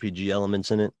the RPG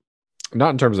elements in it?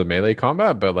 Not in terms of melee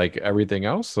combat, but like everything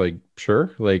else, like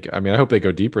sure. Like, I hope they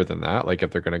go deeper than that. Like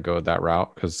if they're going to go that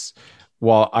route, because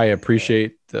while I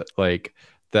appreciate that, like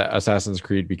that Assassin's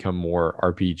Creed become more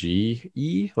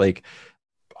RPG-y, like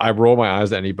I roll my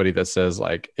eyes at anybody that says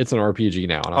like it's an RPG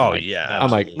now. And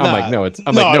I'm like, no, it's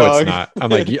not. I'm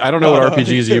like, I don't know what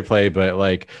RPGs you play, but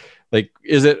like,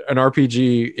 is it an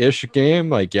RPG-ish game?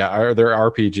 Like, yeah, are there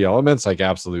RPG elements? Like,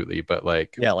 absolutely, but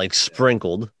like, like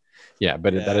sprinkled. Yeah,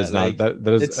 but that is like, not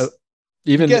that is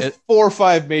even you get 4 or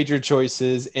 5 major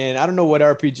choices, and I don't know what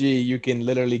RPG you can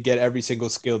literally get every single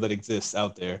skill that exists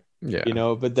out there. Yeah,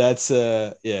 but that's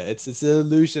it's an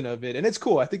illusion of it, and it's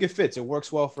cool. I think it fits. It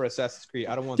works well for Assassin's Creed.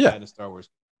 I don't want that in Star Wars.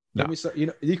 No.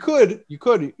 You could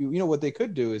what they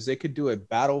could do is they could do a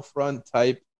Battlefront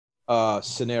type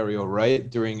scenario, right,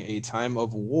 during a time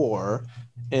of war,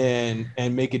 and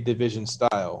make it Division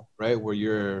style, right, where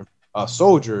you're a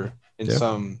soldier in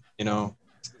some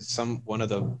one of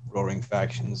the roaring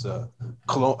factions,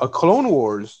 Clone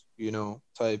Wars,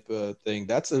 type thing.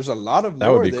 There's a lot of that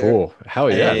would be cool.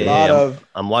 Hell yeah,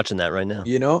 I'm watching that right now.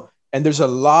 And there's a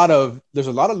lot of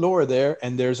lore there,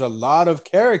 and there's a lot of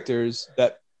characters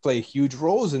that play huge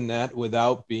roles in that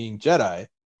without being Jedi.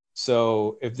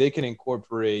 So if they can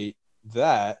incorporate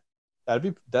that, that'd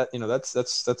be that.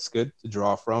 That's good to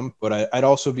draw from. But I'd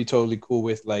also be totally cool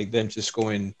with like them just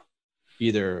going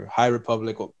either High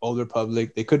Republic or Old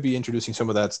Republic. They could be introducing some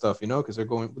of that stuff, because they're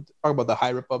going talk about the High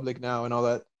Republic now and all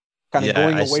that, kind of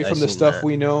going away from the stuff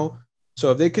we know.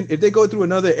 So if they go through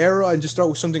another era and just start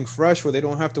with something fresh where they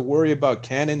don't have to worry about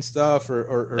canon stuff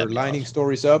or lining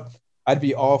stories up, I'd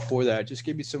be all for that. Just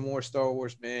give me some more Star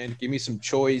Wars, man. Give me some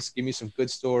choice. Give me some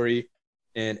good story,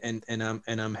 and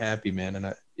I'm happy, man. And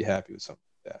I'd be happy with something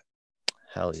like that.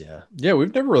 Hell yeah. Yeah,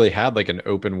 we've never really had like an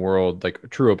open world, like a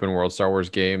true open world Star Wars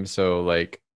game. So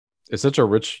like it's such a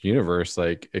rich universe.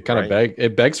 Like it kind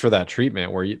of begs for that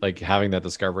treatment where you like having that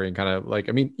discovery and kind of like,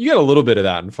 I mean, you get a little bit of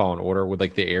that in Fallen Order with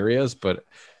like the areas, but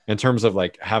in terms of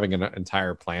like having an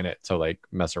entire planet to like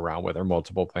mess around with or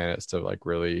multiple planets to like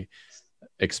really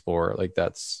explore, like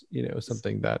that's,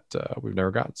 something that we've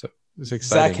never got. So it's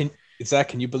exciting. Zach,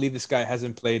 can you believe this guy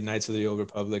hasn't played Knights of the Old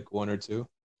Republic 1 or 2?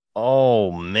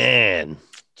 Oh man.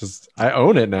 I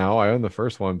own it now. I own the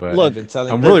first one, but look,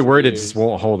 I'm really worried it just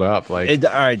won't hold up. Like,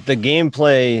 all right, the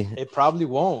gameplay, it probably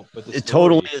won't, but it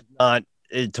totally is not.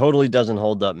 It totally doesn't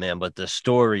hold up, man. But the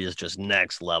story is just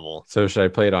next level. So should I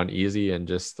play it on easy and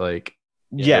just like,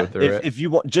 if you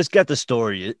want, just get the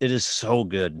story. It is so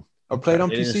good. Or play it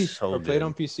on PC. Play it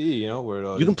on PC.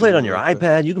 Where you can play it on your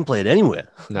iPad. You can play it anywhere.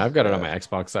 No, I've got it on my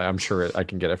Xbox. I'm sure I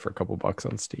can get it for a couple bucks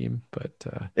on Steam. But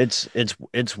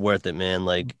it's worth it, man.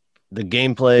 Like the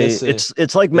gameplay,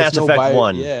 it's like Mass Effect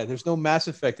 1. Yeah, there's no Mass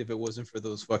Effect if it wasn't for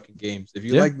those fucking games. If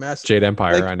you like Mass Jade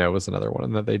Empire, I know was another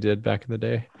one that they did back in the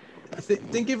day.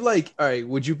 Think of like, all right,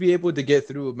 would you be able to get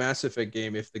through a Mass Effect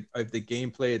game if the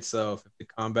gameplay itself, if the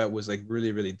combat was like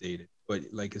really, really dated? But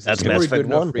like, is that's Mass Effect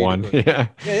 1? Yeah.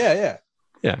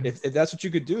 If that's what you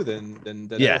could do, then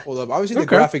that'll hold up. Obviously, the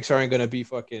graphics aren't gonna be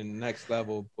fucking next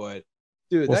level, but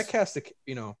dude, that cast of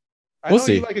I know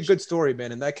you like a good story,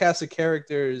 man, and that cast of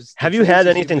characters. Have you had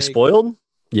anything spoiled?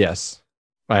 Yes.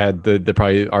 I had the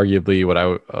probably arguably what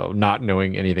I not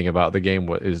knowing anything about the game.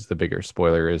 What is the bigger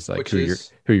spoiler is like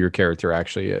who your character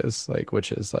actually is, like,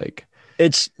 which is like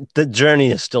it's the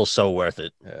journey is still so worth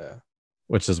it. Yeah,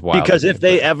 which is wild. Because if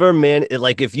they ever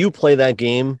like if you play that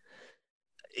game,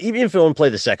 even if you don't play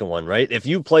the second one, right? If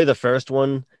you play the first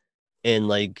one and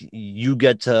like you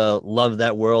get to love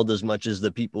that world as much as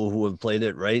the people who have played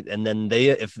it, right? And then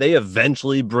if they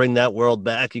eventually bring that world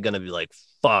back, you're gonna be like,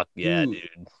 fuck yeah, dude.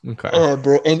 Okay.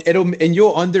 Bro, and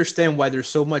you'll understand why there's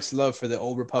so much love for the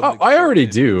Old Republic. Oh, I already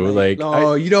do. Like,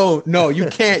 you don't. No, you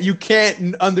can't. You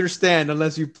can't understand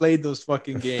unless you played those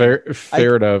fucking games.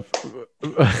 Fair enough.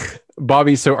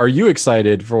 Bobby, so are you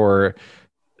excited for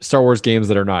Star Wars games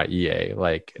that are not EA?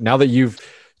 Like, now that you've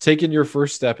taken your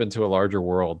first step into a larger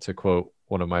world, to quote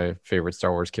one of my favorite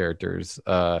Star Wars characters,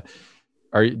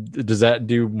 does that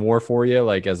do more for you,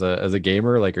 like as a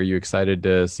gamer? Like, are you excited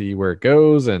to see where it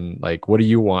goes, and like what do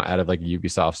you want out of like a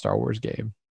Ubisoft Star Wars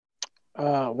game?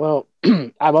 Well,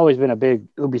 I've always been a big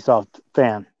Ubisoft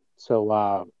fan, so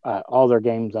all their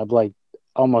games I've liked,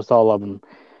 almost all of them,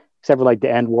 except for like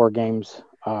the End War games.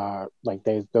 Like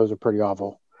those are pretty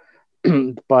awful.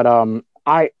 But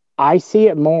I see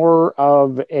it more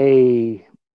of a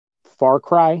Far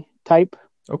Cry type.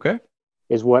 Okay,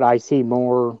 is what I see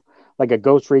more. Like a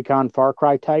Ghost Recon Far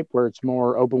Cry type, where it's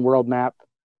more open world map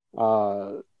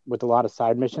with a lot of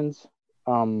side missions,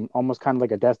 almost kind of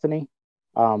like a Destiny.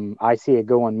 I see it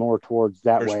going more towards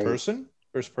that way.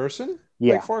 First person?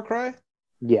 Yeah. Like Far Cry?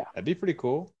 Yeah. That'd be pretty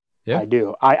cool. Yeah. I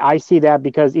do. I see that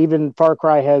because even Far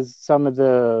Cry has some of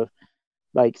the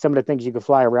things you could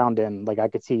fly around in. Like I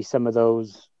could see some of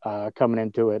those coming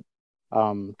into it,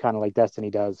 kind of like Destiny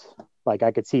does. Like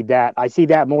I could see that. I see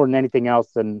that more than anything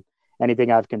else than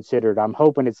anything I've considered. I'm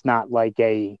hoping it's not like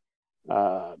I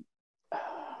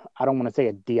don't want to say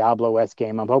a Diablo-esque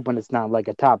game. I'm hoping it's not like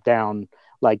a top-down,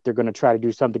 like they're going to try to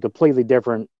do something completely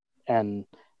different, and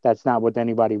that's not what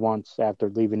anybody wants after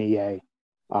leaving EA.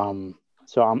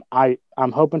 So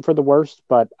I'm hoping for the worst,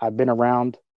 but I've been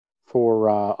around for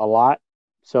a lot,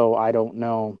 so I don't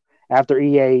know. After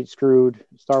EA screwed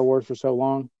Star Wars for so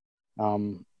long,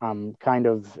 I'm kind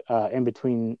of in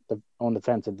between on the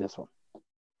fence of this one.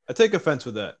 I take offense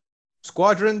with that.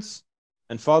 Squadrons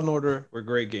and Fallen Order were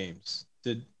great games.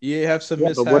 Did EA have some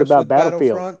mishaps but what about with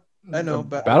Battlefield? Battlefront? I know.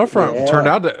 Battlefront turned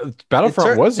out to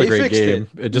Battlefront was a great game.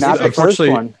 It just not the first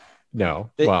one. No.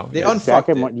 They unfucked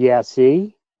it. One, yeah,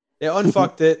 see? They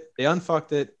unfucked it. They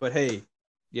unfucked it. But hey,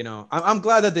 I'm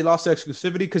glad that they lost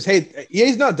exclusivity because hey,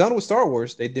 EA's not done with Star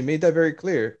Wars. They made that very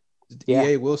clear. Yeah.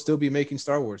 EA will still be making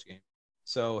Star Wars games.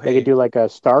 So they could do like a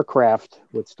StarCraft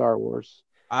with Star Wars.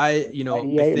 EA? No,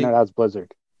 that was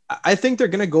Blizzard. I think they're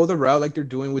gonna go the route like they're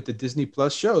doing with the Disney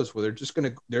Plus shows, where they're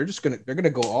gonna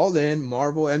go all in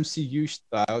Marvel MCU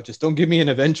style. Just don't give me an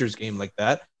Avengers game like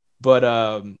that. But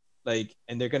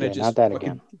and they're gonna just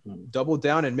double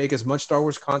down and make as much Star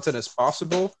Wars content as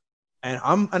possible. And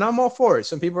I'm all for it.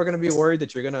 Some people are gonna be worried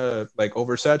that you're gonna like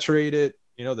oversaturate it,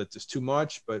 that there's too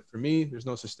much. But for me, there's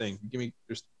no such thing.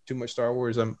 There's too much Star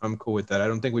Wars. I'm cool with that. I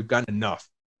don't think we've gotten enough.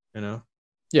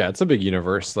 Yeah, it's a big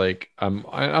universe. Like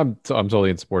I'm totally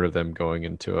in support of them going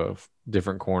into a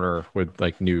different corner with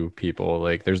like new people.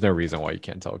 Like there's no reason why you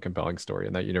can't tell a compelling story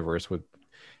in that universe with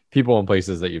people in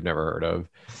places that you've never heard of.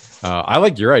 I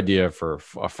like your idea for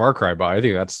a Far Cry, but I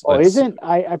think that's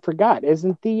I forgot.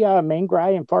 Isn't the main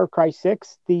guy in Far Cry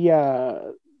 6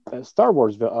 the Star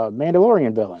Wars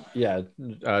Mandalorian villain? Yeah,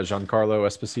 Giancarlo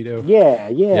Esposito. Yeah,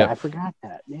 yep. I forgot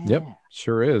that. Yeah. Yep,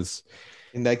 sure is.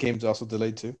 And that game's also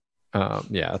delayed too.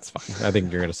 Yeah, that's fine. I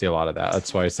think you're going to see a lot of that.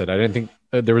 That's why I said I didn't think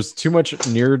there was too much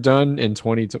near done in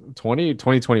 2020.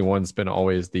 2021's been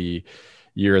always the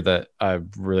year that I've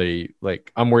really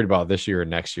I'm worried about this year and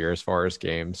next year as far as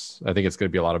games. I think it's going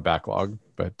to be a lot of backlog,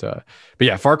 but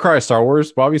yeah, Far Cry Star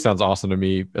Wars, Bobby, sounds awesome to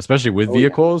me, especially with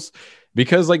vehicles,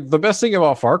 because like the best thing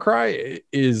about Far Cry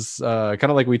is kind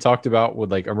of like we talked about with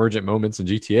like emergent moments in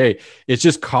GTA. It's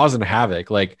just causing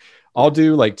havoc. Like I'll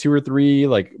do like 2 or 3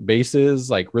 like bases,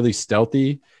 like really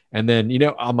stealthy. And then,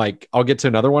 I'm like, I'll get to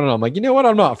another one and I'm like, you know what?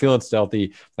 I'm not feeling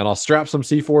stealthy. And I'll strap some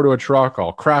C4 to a truck.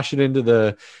 I'll crash it into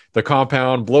the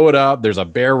compound, blow it up. There's a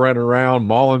bear running around,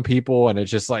 mauling people. And it's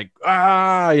just like,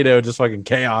 just fucking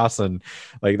chaos. And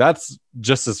like, that's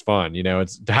just as fun,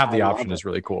 it's to have the option is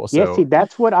really cool. So yeah, see,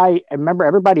 that's what I remember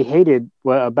everybody hated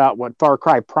about what Far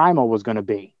Cry Primal was going to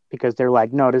be, because they're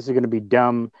like, no, this is going to be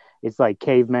dumb. It's like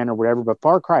cavemen or whatever, but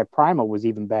Far Cry Primal was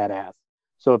even badass.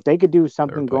 So if they could do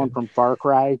something going from Far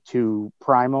Cry to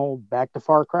Primal back to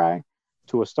Far Cry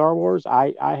to a Star Wars,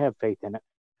 I have faith in it.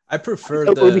 I prefer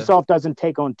Ubisoft doesn't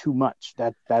take on too much.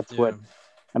 That's what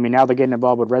I mean. Now they're getting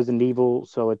involved with Resident Evil,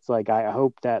 so it's like I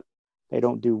hope that they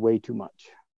don't do way too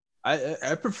much. I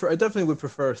definitely would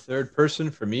prefer third person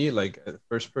for me. Like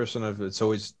first person, it's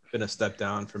always been a step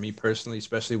down for me personally,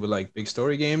 especially with like big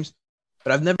story games.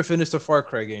 But I've never finished a Far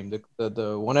Cry game.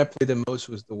 The one I played the most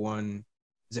was the one.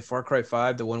 Is it Far Cry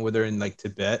 5? The one where they're in like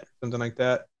Tibet, something like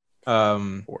that.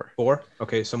 4.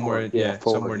 Okay, somewhere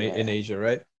in Asia,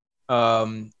 right?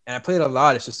 And I played a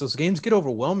lot. It's just those games get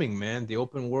overwhelming, man. The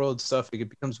open world stuff, it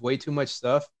becomes way too much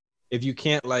stuff. If you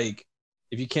can't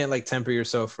temper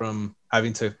yourself from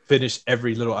having to finish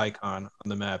every little icon on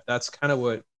the map. That's kind of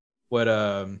what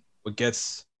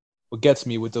gets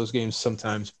me with those games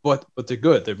sometimes. But they're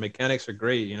good. Their mechanics are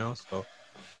great, so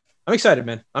I'm excited,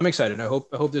 man. I'm excited. I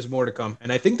hope there's more to come.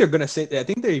 And I think they're going to say that. I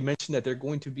think they mentioned that they're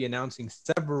going to be announcing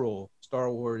several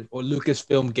Star Wars or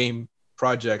Lucasfilm game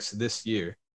projects this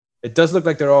year. It does look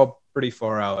like they're all pretty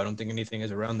far out. I don't think anything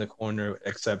is around the corner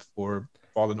except for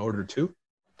Fallen Order 2.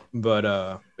 But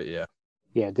yeah.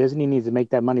 Yeah, Disney needs to make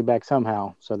that money back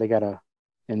somehow. So they got to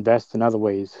invest in other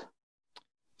ways.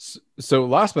 So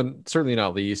last but certainly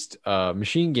not least,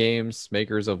 Machine Games,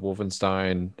 makers of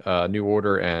Wolfenstein, New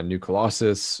Order, and New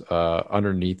Colossus,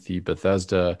 underneath the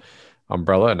Bethesda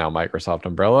umbrella and now Microsoft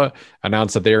umbrella,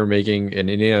 announced that they are making an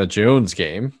Indiana Jones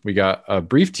game. We got a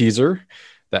brief teaser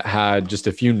that had just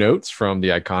a few notes from the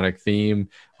iconic theme,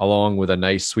 along with a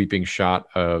nice sweeping shot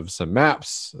of some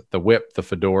maps, the whip, the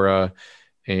fedora,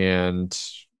 and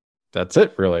that's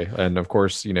it, really. And of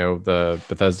course, the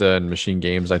Bethesda and Machine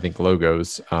Games, I think,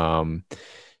 logos.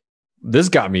 This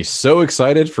got me so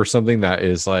excited for something that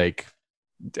is like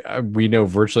we know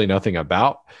virtually nothing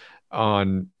about.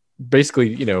 On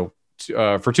basically,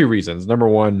 for 2 reasons. Number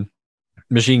one,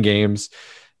 Machine Games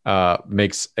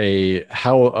makes a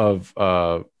hell of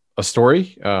a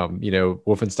story.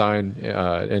 Wolfenstein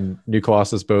and New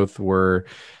Colossus both were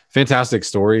fantastic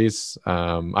stories.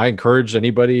 I encourage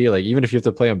anybody, like even if you have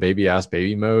to play on baby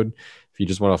mode, if you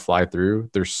just want to fly through,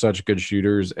 there's such good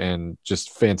shooters and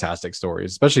just fantastic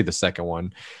stories. Especially the second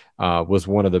one was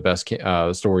one of the best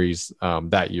stories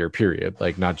that year, period.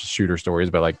 Like not just shooter stories,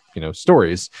 but like,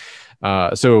 stories.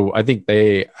 So I think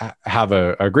they have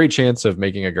a great chance of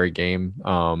making a great game.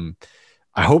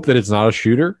 I hope that it's not a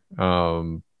shooter.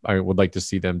 I would like to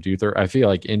see them do I feel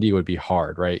like Indy would be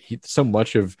hard, right? So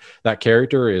much of that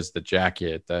character is the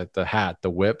jacket, the hat,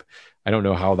 the whip. I don't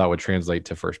know how that would translate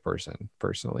to first person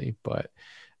personally, but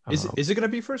is it going to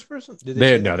be first person?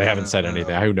 They haven't said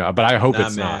anything. Who knows? But I hope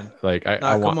it's man. Not. Like I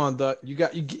come on, you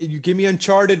give me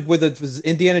Uncharted with a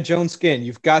Indiana Jones skin.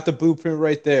 You've got the blueprint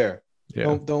right there.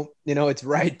 Yeah. Don't it's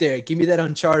right there. Give me that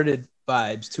Uncharted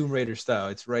vibes, Tomb Raider style.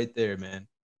 It's right there, man.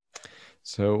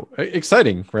 So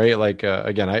exciting, right? Like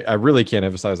again, I really can't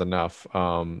emphasize enough.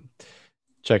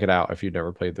 Check it out if you've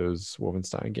never played those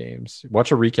Wolfenstein games.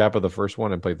 Watch a recap of the first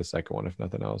one and play the second one if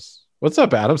nothing else. What's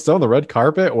up, Adam? Still on the red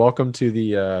carpet? Welcome to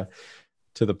the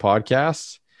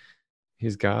podcast.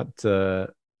 He's got a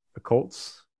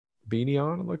Colts beanie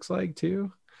on, it looks like,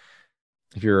 too.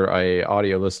 If you're a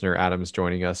audio listener, Adam's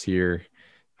joining us here.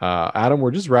 Adam,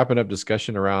 we're just wrapping up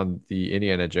discussion around the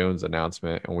Indiana Jones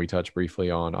announcement, and we touched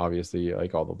briefly on obviously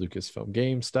like all the Lucasfilm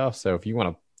game stuff. So if you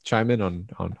want to chime in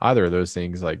on either of those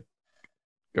things, like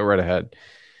go right ahead.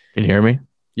 Can you hear me?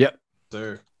 Yep.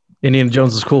 Sir. Indiana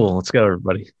Jones is cool. Let's go,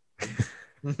 everybody.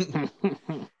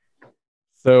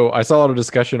 So I saw a lot of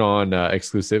discussion on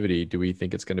exclusivity. Do we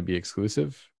think it's going to be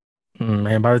exclusive?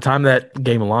 Man, by the time that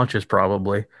game launches,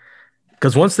 probably.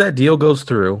 Because once that deal goes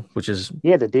through, which is...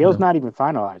 Yeah, the deal's not even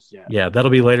finalized yet. Yeah, that'll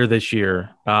be later this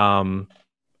year. And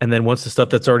then once the stuff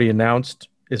that's already announced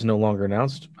is no longer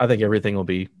announced, I think everything will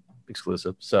be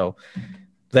exclusive. So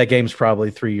that game's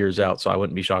probably 3 years out, so I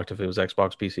wouldn't be shocked if it was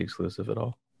Xbox PC exclusive at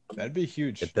all. That'd be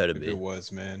huge. It better if be. it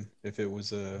was, man. If it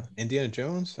was Indiana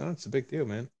Jones, it's a big deal,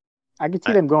 man. I could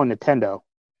see them going Nintendo.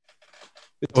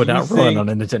 It would not run on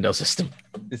a Nintendo system.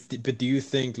 But do you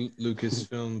think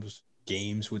Lucasfilm's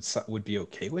games would be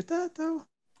okay with that, though?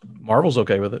 Marvel's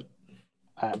okay with it.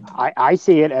 I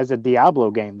see it as a Diablo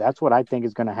game. That's what I think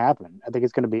is going to happen. I think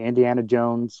it's going to be Indiana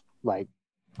Jones, like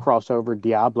crossover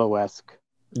Diablo-esque.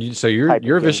 So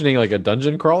you're envisioning like a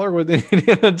dungeon crawler with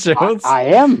Indiana Jones? I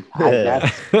am.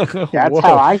 That's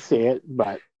how I see it.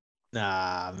 But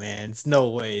nah, man, it's no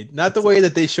way. Not the way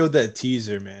that they showed that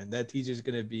teaser, man. That teaser is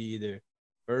going to be either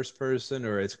first person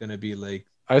or it's going to be like.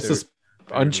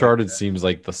 Uncharted seems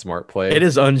like the smart play. It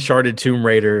is Uncharted Tomb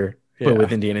Raider, but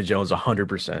with Indiana Jones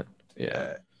 100%.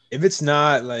 Yeah. If it's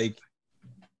not like,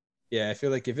 I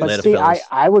feel like if it's. But see,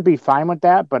 I would be fine with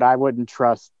that, but I wouldn't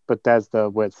trust Bethesda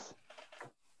with.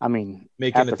 I mean,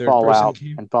 making a third Fallout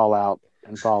game? and Fallout.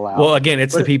 Well, again,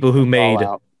 it's the people who made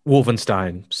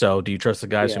Wolfenstein. So, do you trust the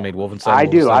guys who made Wolfenstein? I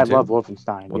do. I love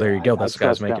Wolfenstein. Well, there you go. That's the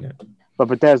guys making it. But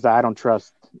Bethesda, I don't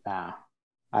trust.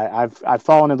 I've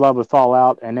fallen in love with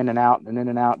Fallout and in and out.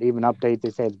 Even update,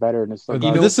 they say it's better, and it's so.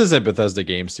 This isn't Bethesda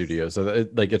Game Studios, so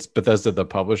it's Bethesda the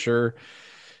publisher,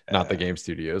 not the game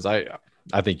studios. I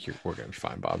think we're gonna be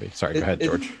fine, Bobby. Sorry, go ahead,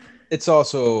 George. It's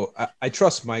also I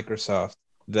trust Microsoft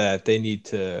that they need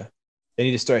to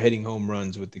start hitting home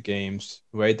runs with the games,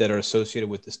 right, that are associated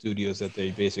with the studios that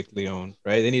they basically own,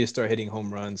 right? They need to start hitting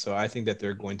home runs. So I think that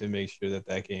they're going to make sure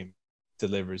that game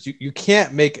delivers. You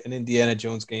can't make an Indiana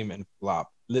Jones game and flop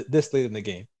this late in the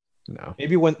game. No.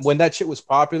 Maybe when that shit was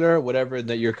popular, whatever,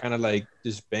 that you're kind of like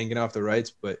just banging off the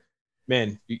rights, but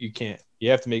man, you can't.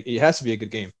 You have to make it has to be a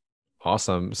good game.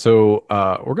 Awesome. So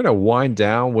we're gonna wind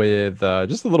down with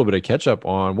just a little bit of catch up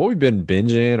on what we've been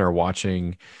binging or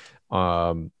watching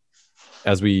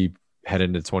as we head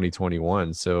into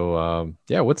 2021. So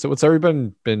what's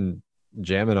everybody been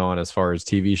jamming on as far as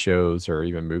TV shows or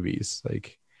even movies?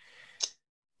 Like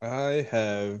I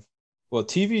have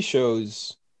TV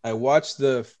shoys. I watched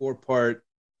the 4-part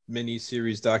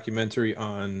mini-series documentary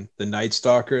on the Night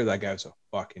Stalker. That guy was a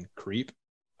fucking creep.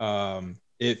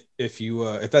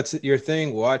 If that's your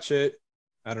thing, watch it.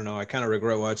 I don't know. I kind of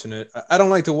regret watching it. I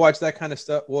don't like to watch that kind of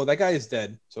stuff. Well, that guy is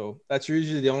dead, so that's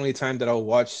usually the only time that I'll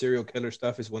watch serial killer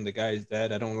stuff is when the guy is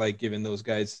dead. I don't like giving those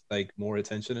guys like more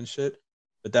attention and shit.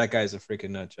 But that guy's a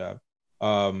freaking nut job.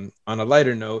 On a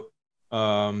lighter note,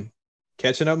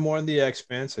 catching up more on the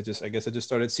Expanse. I guess I just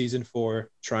started season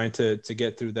 4, trying to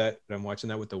get through that. But I'm watching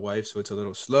that with the wife, so it's a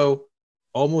little slow.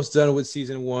 Almost done with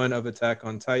season 1 of Attack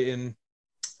on Titan.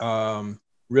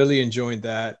 Really enjoying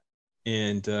that,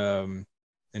 and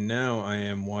now I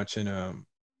am watching the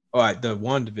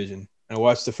WandaVision. I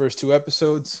watched the first 2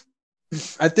 episodes.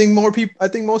 I think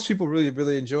most people really,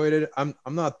 really enjoyed it. I'm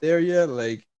not there yet.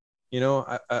 Like,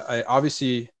 I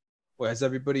obviously. Well, has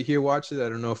everybody here watched it? I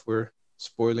don't know if we're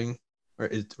spoiling or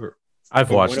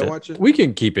I've watched it. We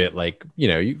can keep it like a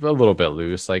little bit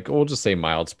loose. Like we'll just say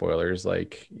mild spoilers.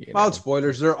 Like mild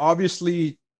spoilers. They're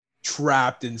obviously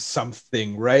trapped in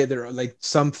something, right? They're like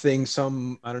something.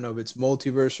 I don't know if it's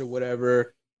multiverse or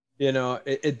whatever.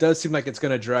 It does seem like it's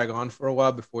going to drag on for a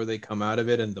while before they come out of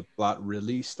it and the plot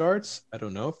really starts. I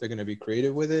don't know if they're going to be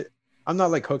creative with it. I'm not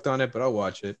like hooked on it, but I'll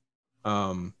watch it.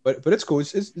 But it's cool.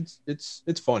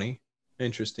 It's funny,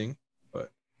 interesting,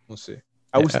 but we'll see.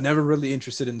 I was never really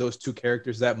interested in those 2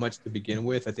 characters that much to begin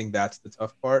with. I think that's the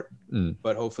tough part,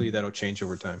 but hopefully that'll change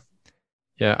over time.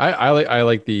 Yeah, I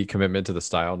like the commitment to the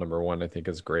style. Number one, I think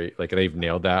is great. Like they've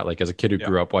nailed that. Like as a kid who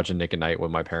grew up watching Nick at Night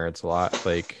with my parents a lot,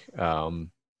 like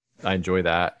I enjoy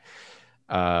that.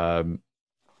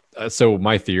 So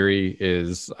my theory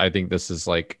is, I think this is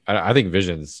like, I think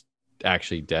Vision's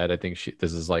actually dead. I think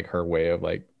this is like her way of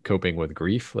like coping with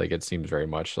grief. Like it seems very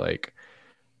much like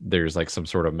there's like some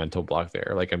sort of mental block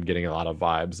there. Like I'm getting a lot of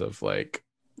vibes of like,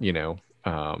 you know,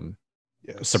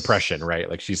 suppression, right?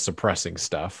 Like she's suppressing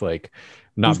stuff, like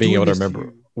not Who's being doing able to this to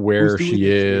remember you? where Who's doing she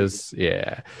this to you? is.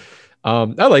 Yeah.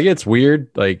 I like it's weird.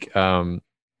 Like, I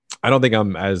don't think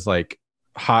I'm as like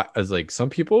hot as like some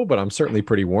people, but I'm certainly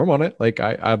pretty warm on it. Like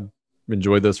I've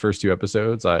enjoyed those first 2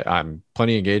 episodes. I'm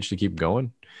plenty engaged to keep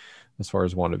going as far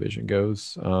as WandaVision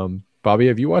goes. Bobby,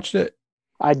 have you watched it?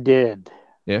 I did.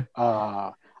 Yeah.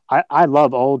 I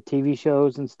love old TV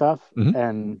shows and stuff,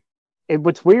 Mhm. and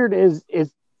what's weird is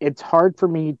it's hard for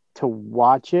me to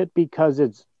watch it because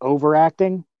it's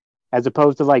overacting, as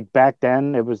opposed to like back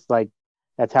then it was like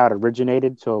that's how it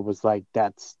originated. So it was like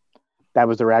that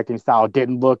was their acting style. It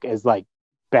didn't look as like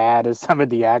bad as some of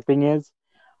the acting is.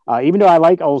 Even though I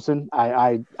like Olsen,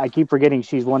 I keep forgetting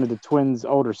she's one of the twins'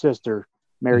 older sister,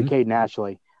 Mary Mhm. Kate and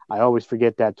Ashley. I always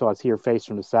forget that till I see her face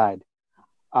from the side.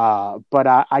 But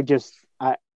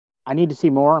I need to see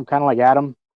more. I'm kind of like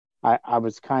Adam. I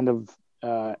was kind of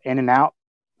in and out.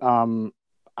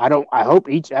 I hope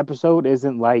each episode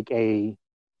isn't like a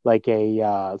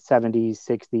 70s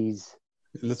 60s.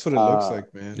 That's what it looks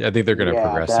like, man. Yeah, I think they're going to Yeah,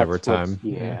 progress over that's what's time.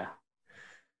 yeah.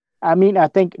 I mean, I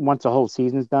think once the whole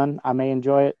season's done, I may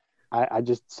enjoy it. I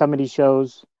just some of these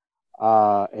shows,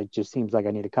 it just seems like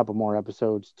I need a couple more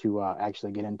episodes to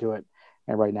actually get into it.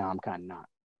 And right now, I'm kind of not.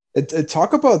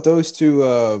 Talk about those two.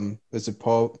 Is it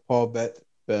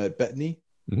Bettany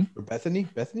Mhm. or Bethany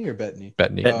or Bettany?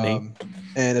 Bettany. Bettany.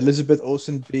 And Elizabeth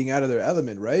Olsen being out of their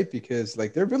element, right? Because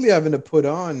like they're really having to put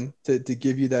on to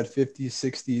give you that 50s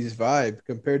 60s vibe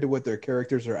compared to what their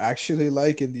characters are actually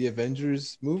like in the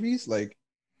Avengers movies. Like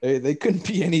they couldn't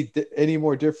be any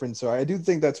more different. So I do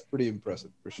think that's pretty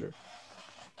impressive for sure.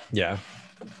 Yeah.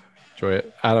 Enjoy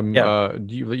it. Adam, Yeah.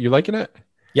 you liking it?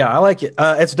 Yeah, I like it.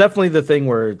 It's definitely the thing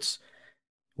where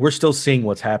we're still seeing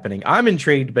what's happening. I'm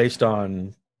intrigued based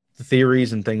on the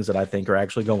theories and things that I think are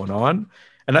actually going on.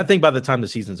 And I think by the time the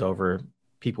season's over,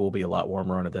 people will be a lot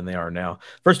warmer on it than they are now.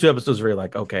 First 2 episodes are really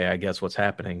like, okay, I guess what's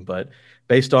happening. But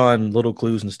based on little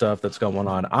clues and stuff that's going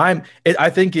on, I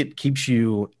think it keeps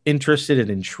you interested and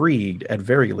intrigued at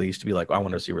very least to be like, I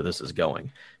want to see where this is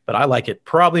going. But I like it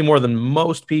probably more than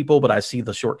most people, but I see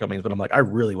the shortcomings. But I'm like, I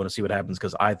really want to see what happens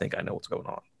because I think I know what's going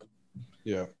on.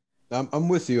 Yeah. I'm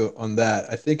with you on that.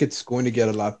 I think it's going to get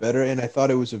a lot better, and I thought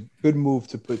it was a good move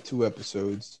to put 2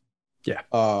 episodes. Yeah.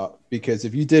 Because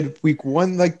if you did week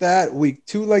 1 like that, week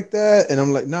 2 like that, and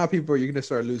I'm like, nah, you're gonna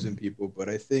start losing people. But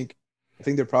I think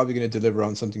they're probably gonna deliver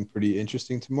on something pretty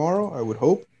interesting tomorrow. I would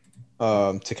hope,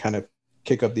 to kind of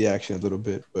kick up the action a little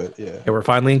bit. But yeah, we're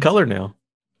finally in color now.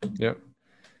 Yep.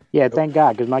 Yeah, thank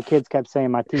God, because my kids kept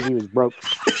saying my TV was broke.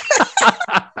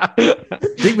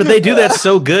 See, but they do that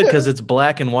so good because it's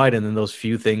black and white, and then those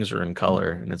few things are in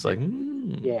color, and it's like,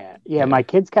 Yeah. My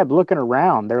kids kept looking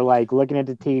around. They're like looking at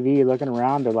the TV, looking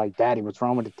around. They're like, "Daddy, what's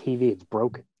wrong with the TV? It's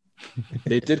broken."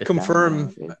 they did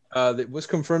confirm. It was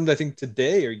confirmed, I think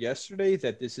today or yesterday,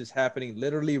 that this is happening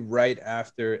literally right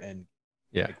after and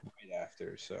right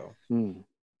after. So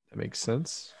that makes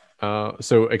sense.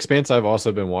 So Expanse I've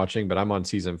also been watching, but I'm on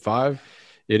season 5.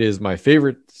 It is my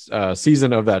favorite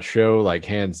season of that show, like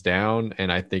hands down,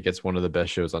 and I think it's one of the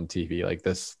best shows on TV. Like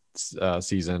this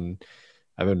season,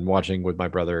 I've been watching with my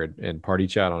brother in party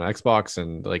chat on Xbox,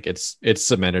 and like it's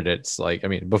cemented. It's like, I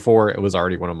mean, before it was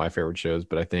already one of my favorite shows,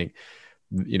 but I think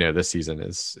this season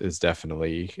is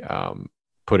definitely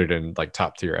put it in like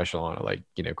top tier echelon of like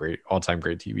great all-time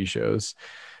great TV shows.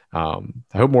 I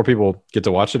hope more people get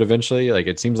to watch it eventually. Like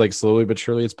it seems like slowly but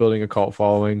surely it's building a cult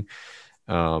following.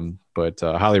 But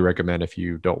highly recommend if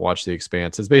you don't watch The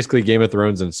Expanse. It's basically Game of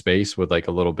Thrones in space with like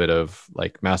a little bit of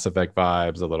like Mass Effect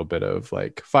vibes, a little bit of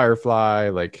like Firefly,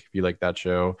 like if you like that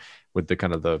show, with the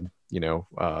kind of the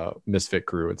misfit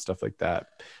crew and stuff like that.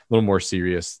 A little more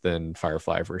serious than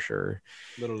Firefly for sure.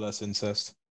 A little less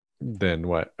incest than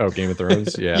what? Oh, Game of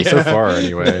Thrones. Yeah. So far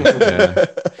anyway.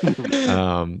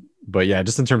 Yeah. But yeah,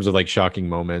 just in terms of like shocking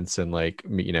moments and like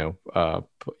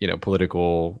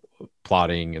political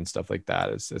plotting and stuff like that,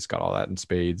 it's got all that in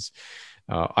spades.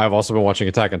 I've also been watching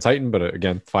Attack on Titan, but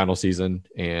again, final season,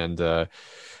 and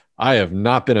I have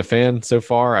not been a fan so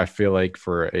far. I feel like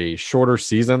for a shorter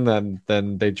season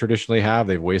than they traditionally have,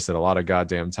 they've wasted a lot of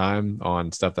goddamn time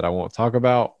on stuff that I won't talk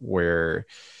about. Where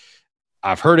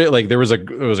I've heard it, like it was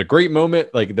a great moment,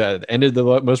 like that ended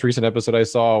the most recent episode I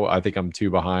saw. I think I'm 2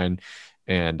 behind.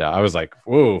 And I was like,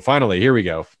 whoa, finally, here we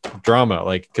go. Drama.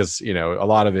 Like, because, a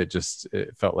lot of it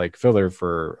felt like filler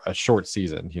for a short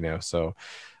season, so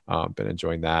Been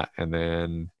enjoying that. And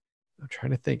then I'm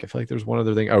trying to think. I feel like there's one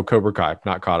other thing. Oh, Cobra Kai,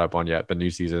 not caught up on yet, but new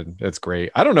season. It's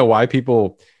great. I don't know why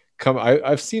people come.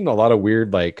 I've seen a lot of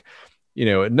weird, like,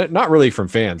 not really from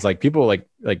fans, like people like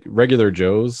regular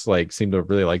Joes like seem to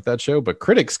really like that show, but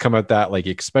critics come at that like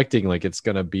expecting like it's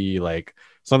gonna be like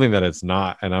something that it's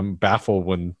not. And I'm baffled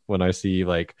when I see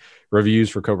like reviews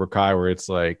for Cobra Kai where it's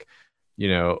like,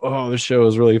 oh, this show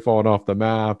is really falling off the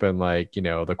map, and like,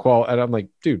 the quality. And I'm like,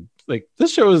 dude, like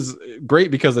this show is great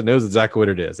because it knows exactly what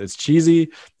it is. It's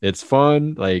cheesy, it's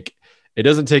fun, like it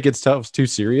doesn't take itself too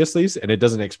seriously, and it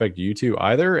doesn't expect you to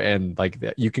either. And like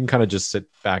that, you can kind of just sit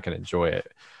back and enjoy it.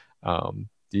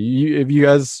 If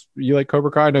you like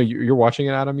Cobra Kai? I know you're watching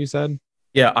it, Adam, you said.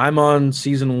 Yeah, I'm on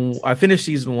I finished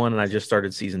season 1 and I just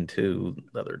started season 2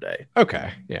 the other day.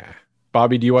 Okay. Yeah.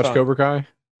 Bobby, do you watch Cobra Kai?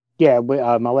 Yeah,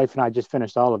 my wife and I just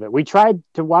finished all of it. We tried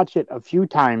to watch it a few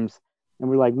times and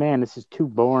we're like, man, this is too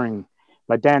boring.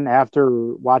 But then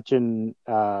after watching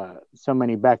so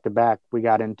many back to back, we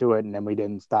got into it, and then we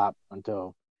didn't stop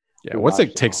until. Yeah, once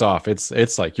it takes off,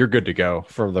 it's like you're good to go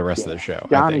for the rest of the show.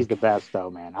 Johnny's the best, though,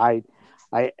 man.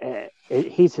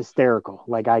 He's hysterical.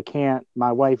 Like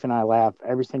my wife and I laugh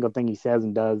every single thing he says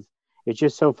and does. It's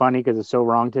just so funny because it's so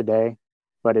wrong today,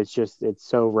 but it's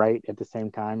so right at the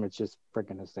same time. It's just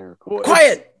freaking hysterical. Well,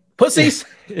 quiet. Pussies.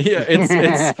 Yeah,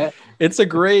 it's a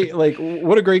great, like,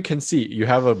 what a great conceit. You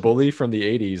have a bully from the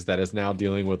 80s that is now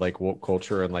dealing with like woke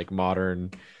culture and like modern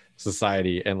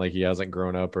society, and like he hasn't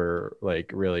grown up or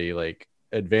like really like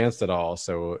advanced at all.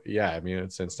 So yeah, I mean,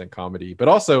 it's instant comedy, but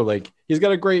also like he's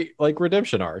got a great like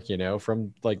redemption arc,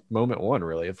 from like moment one,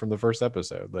 really, from the first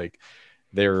episode. Like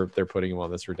they're putting him on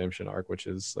this redemption arc, which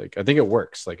is like, I think it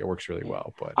works. Like it works really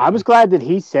well. But I was glad that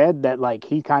he said that, like,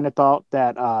 he kind of thought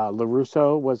that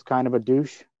LaRusso was kind of a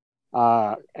douche,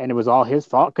 and it was all his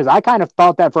fault. Because I kind of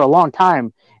thought that for a long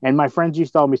time, and my friends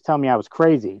used to always tell me I was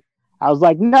crazy. I was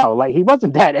like, no, like he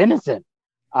wasn't that innocent.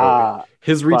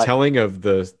 His retelling of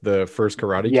the first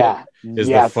Karate Kid is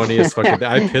the funniest fucking thing.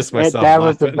 I pissed myself. That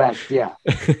was the best. Yeah.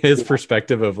 His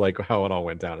perspective of like how it all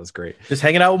went down is great. Just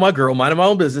hanging out with my girl, minding my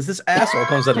own business. This asshole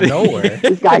comes out of nowhere.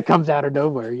 This guy comes out of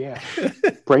nowhere. Yeah.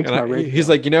 Breaks my radio. He's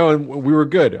like, and we were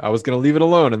good. I was going to leave it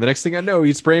alone. And the next thing I know,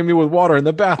 he's spraying me with water in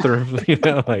the bathroom.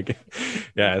 Like,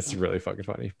 yeah, it's really fucking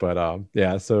funny. But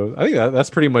yeah, so I think that's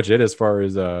pretty much it as far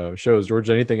as shows. George,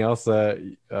 anything else that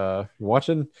you're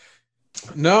watching?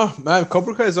 No, man,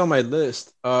 Cobra Kai is on my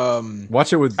list.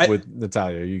 Watch it with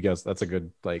Natalia. You guys, that's a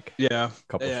good couple. Yeah,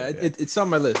 it's on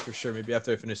my list for sure. Maybe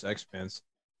after I finish The Expanse,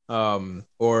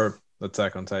 or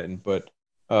Attack on Titan. But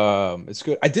it's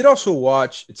good. I did also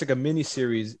watch. It's like a mini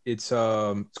series. It's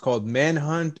called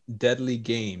Manhunt: Deadly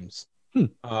Games.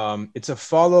 It's a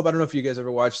follow up. I don't know if you guys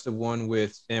ever watched the one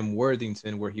with Sam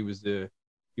Worthington where he was the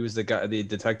guy, the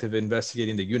detective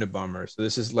investigating the Unabomber. So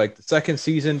this is like the second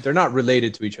season. They're not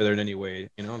related to each other in any way.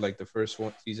 Like the first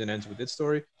season ends with its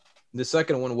story. The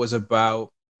second one was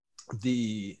about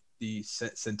the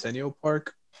Centennial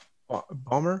Park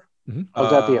bomber. Mm-hmm.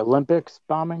 Was that the Olympics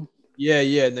bombing? Yeah.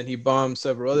 And then he bombed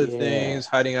several other things,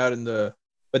 hiding out in the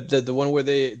one where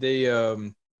they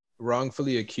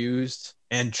wrongfully accused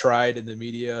and tried in the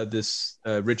media this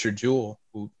Richard Jewell,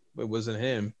 who it wasn't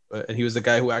him, and he was the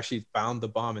guy who actually found the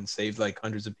bomb and saved like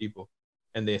hundreds of people,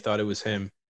 and they thought it was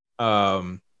him.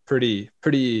 Pretty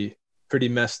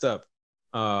messed up.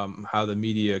 How the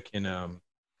media can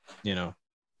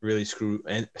really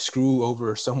screw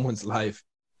over someone's life.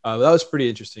 That was pretty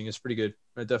interesting. It's pretty good.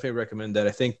 I definitely recommend that.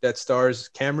 I think that stars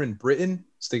Cameron Britton.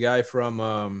 It's the guy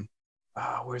from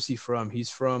where's he from? He's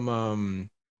from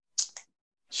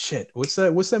what's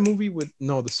that movie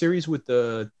the series with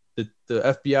the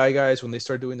FBI guys when they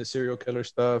start doing the serial killer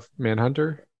stuff.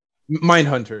 Mindhunter.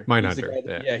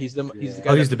 Yeah, he's the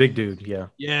guy. He's the big dude. Yeah.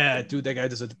 Yeah, dude, that guy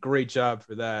does a great job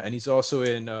for that, and he's also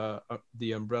in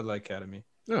the Umbrella Academy.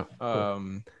 Oh,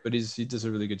 cool. But he does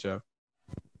a really good job.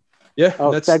 Yeah.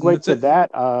 Segue to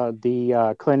that.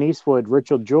 The Clint Eastwood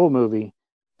Richard Jewell movie.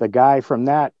 The guy from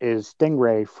that is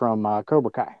Stingray from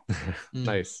Cobra Kai.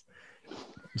 Nice.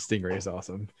 Stingray is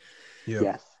awesome. Yeah.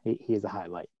 Yes, he is a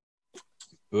highlight.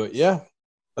 But yeah,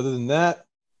 other than that,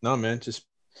 no, man, just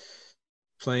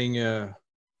playing. I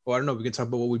don't know. We can talk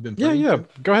about what we've been playing. Yeah.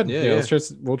 Go ahead. Yeah.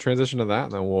 We'll transition to that,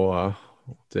 and then we'll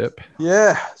dip.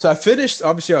 Yeah. So I finished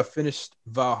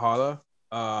Valhalla.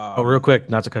 Real quick,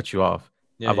 not to cut you off.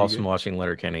 Yeah, I've also been watching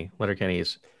Letterkenny. Letterkenny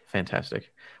is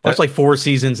fantastic. Watched like 4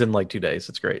 seasons in like 2 days.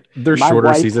 It's great. They're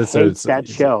shorter seasons. So it's that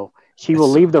show. She will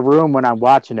leave the room when I'm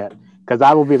watching it because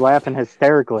I will be laughing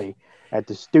hysterically at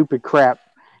the stupid crap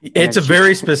It's a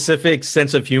very specific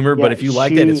sense of humor, but if you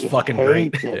like that, it's fucking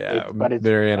great. But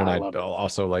Marianne and I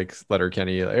also like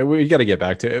Letterkenny. We got to get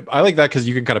back to it. I like that because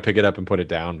you can kind of pick it up and put it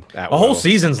down. A whole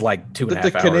season's like 2.5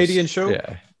 hours. The Canadian show?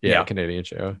 Yeah, Canadian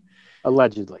show.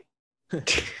 Allegedly.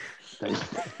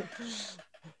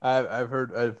 I've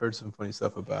heard some funny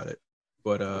stuff about it,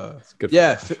 but good.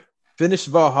 Finished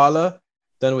Valhalla,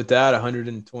 done with that.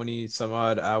 120 some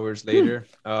odd hours later.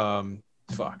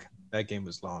 Fuck, that game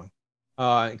was long.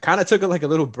 Kind of took a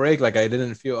little break. Like I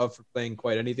didn't feel up for playing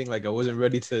quite anything. Like I wasn't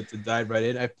ready to dive right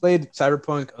in. I played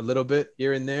Cyberpunk a little bit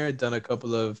here and there. Done a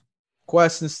couple of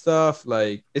quests and stuff.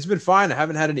 Like it's been fine. I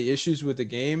haven't had any issues with the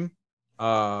game.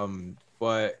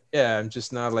 But yeah, I'm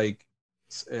just not like.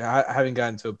 I haven't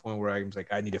gotten to a point where I'm like,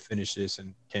 I need to finish this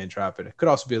and can't drop it. It could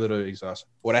also be a little exhausting.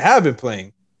 What I have been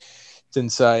playing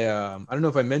since I don't know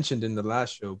if I mentioned in the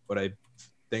last show, but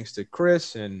thanks to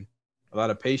Chris and a lot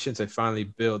of patience, I finally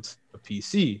built a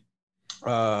PC.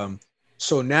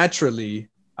 So naturally,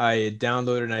 I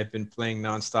downloaded and I've been playing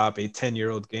nonstop a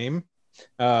 10-year-old game.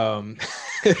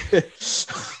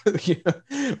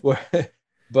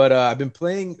 But I've been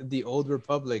playing the Old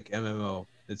Republic MMO.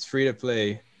 It's free to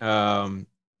play. And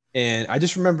I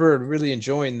just remember really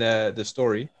enjoying the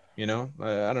story. I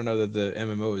don't know that the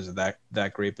MMO is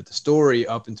that great, but the story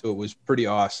up into it was pretty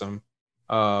awesome.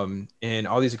 And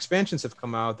all these expansions have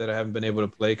come out that I haven't been able to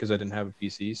play because I didn't have a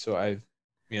PC. So I've,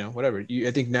 whatever.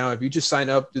 I think now if you just sign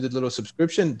up, do the little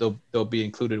subscription, they'll be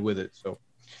included with it. So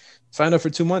signed up for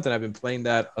 2 months and I've been playing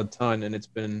that a ton, and it's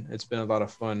been a lot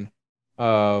of fun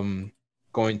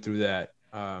going through that.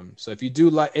 So if you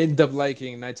do end up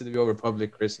liking Knights of the Old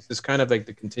Republic, Chris, it's kind of like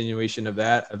the continuation of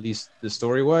that, at least the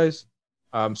story wise.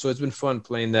 So it's been fun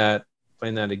playing that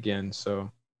again.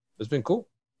 So it's been cool.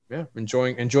 Yeah,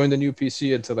 enjoying the new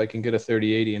PC until I can get a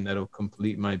 3080 and that'll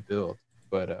complete my build.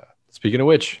 But speaking of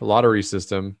which, lottery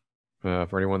system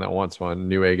for anyone that wants one,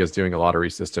 Newegg is doing a lottery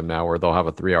system now where they'll have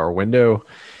a 3-hour window.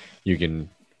 You can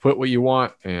put what you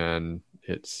want, and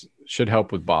it should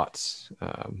help with bots,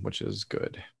 which is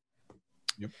good.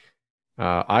 Yep.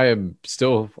 I am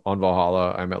still on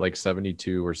Valhalla. I'm at like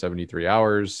 72 or 73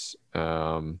 hours.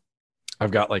 I've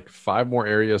got like 5 more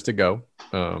areas to go.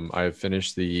 I've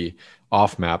finished the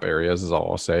off-map areas, is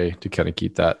all I'll say, to kind of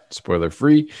keep that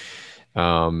spoiler-free. So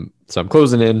I'm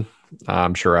closing in.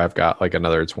 I'm sure I've got like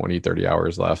another 20, 30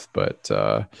 hours left, but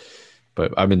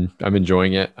I'm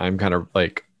enjoying it. I'm kind of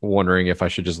like wondering if I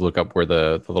should just look up where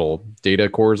the little data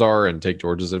cores are and take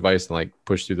George's advice and like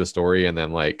push through the story and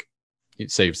then like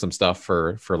save some stuff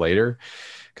for later,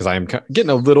 because I'm getting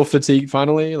a little fatigued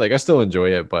finally. Like I still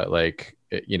enjoy it, but like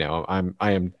I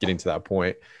am getting to that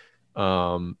point.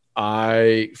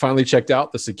 I finally checked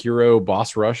out the Sekiro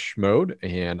boss rush mode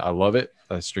and I love it.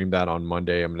 I streamed that on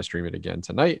Monday. I'm going to stream it again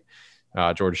tonight.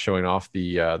 George showing off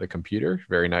the computer.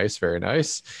 Very nice, very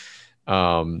nice.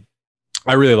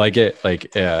 I really like it.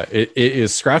 Like it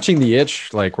is scratching the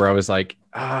itch, like where I was like,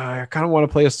 I kind of want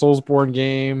to play a Soulsborne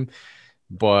game,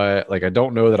 but like I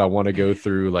don't know that I want to go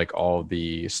through like all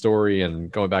the story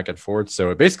and going back and forth. So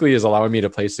it basically is allowing me to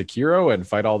play Sekiro and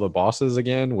fight all the bosses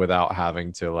again without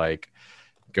having to like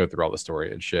go through all the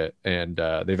story and shit. And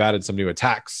they've added some new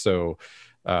attacks. So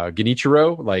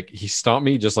Genichiro, like he stomped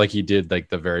me just like he did like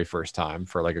the very first time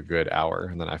for like a good hour,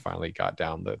 and then I finally got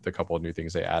down the couple of new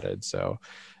things they added. So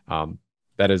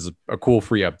that is a cool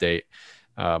free update.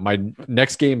 My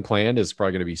next game planned is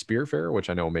probably going to be Spearfarer, which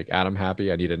I know will make Adam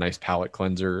happy. I need a nice palate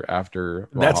cleanser after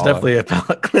Valhalla. That's definitely a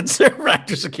palate cleanser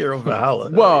after Sekiro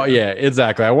Valhalla. Well, yeah,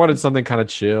 exactly. I wanted something kind of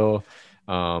chill.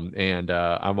 And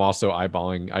I'm also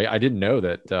eyeballing. I didn't know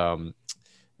that.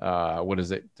 What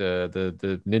is it?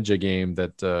 The ninja game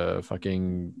that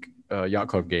fucking Yacht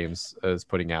Club Games is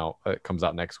putting out. It comes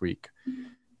out next week.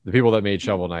 The people that made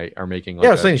Shovel Knight are making. Like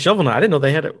I was saying Shovel Knight. I didn't know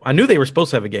they had it. I knew they were supposed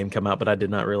to have a game come out, but I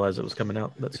did not realize it was coming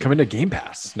out. It's coming to Game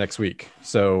Pass next week.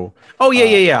 So. Oh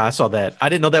yeah. I saw that. I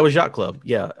didn't know that was Yacht Club.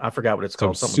 Yeah, I forgot what it's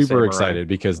called. I'm super excited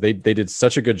because they did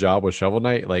such a good job with Shovel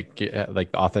Knight, like the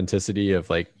authenticity of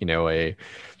like a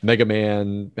Mega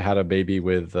Man had a baby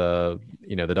with the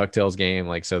DuckTales game.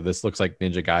 Like, so this looks like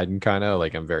Ninja Gaiden kind of.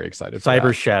 Like, I'm very excited.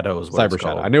 Cyber Shadow is what it's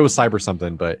called. I knew it was Cyber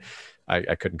something, but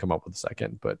I couldn't come up with a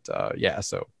second. But yeah,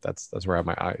 so that's where I have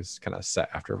my eyes kind of set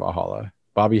after Valhalla.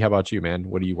 Bobby, how about you, man?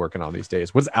 What are you working on these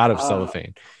days? What's out of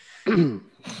cellophane?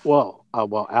 Well,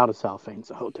 out of cellophane is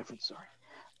a whole different story.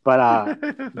 But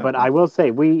but I will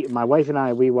say, my wife and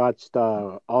I, we watched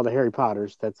all the Harry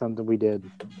Potters. That's something we did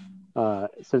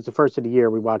since the first of the year.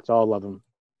 We watched all of them,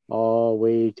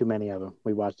 way too many of them.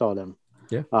 We watched all of them.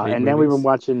 Yeah. And then we've been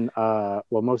watching,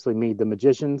 mostly me, The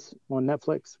Magicians on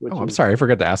Netflix. Which I'm sorry, I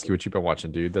forgot to ask you what you've been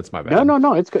watching, dude. That's my bad.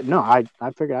 No, it's good. No, I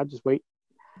figured I'd just wait.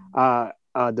 The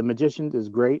Magicians is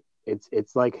great.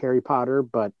 It's like Harry Potter,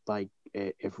 but like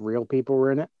if real people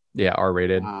were in it. Yeah,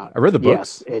 R-rated. I read the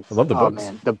books. Yes, I love the books.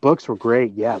 Man, the books were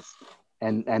great. Yes,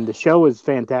 and the show is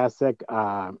fantastic.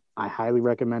 I highly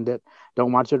recommend it.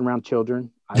 Don't watch it around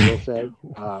children. I will say,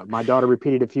 my daughter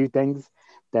repeated a few things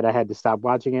that I had to stop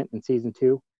watching it in season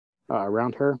 2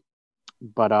 around her.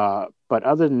 But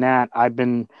other than that, I've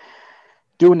been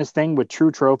doing this thing with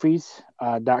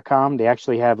TrueTrophies.com. They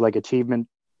actually have like achievement.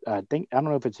 I don't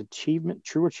know if it's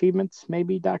True Achievements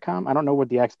maybe.com. I don't know what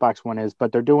the Xbox one is,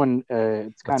 but they're doing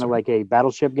it's kind of like a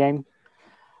battleship game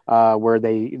where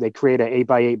they create an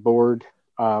 8x8 board,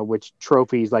 which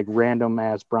trophies, like random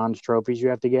ass bronze trophies you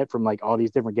have to get from like all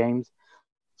these different games.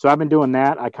 So I've been doing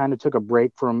that. I kind of took a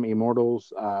break from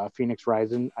Immortals, Phoenix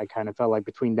Rising. I kind of felt like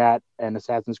between that and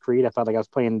Assassin's Creed, I felt like I was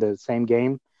playing the same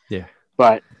game. Yeah.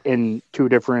 But in 2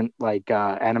 different like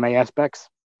anime aspects.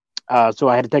 So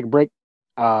I had to take a break.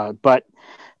 But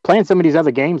playing some of these other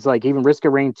games, like even Risk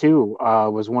of Rain 2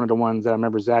 was one of the ones that I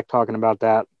remember Zach talking about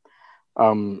that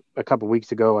a couple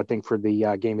weeks ago, I think for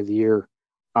the Game of the Year.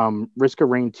 Risk of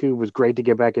Rain 2 was great to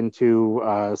get back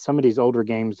into some of these older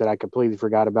games that I completely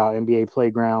forgot about. NBA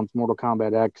Playgrounds, Mortal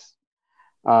Kombat X.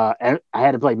 And I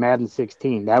had to play Madden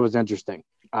 16. That was interesting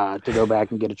to go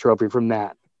back and get a trophy from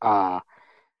that.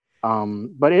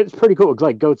 But it's pretty cool. It's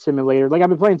like Goat Simulator. Like I've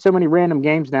been playing so many random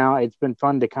games now. It's been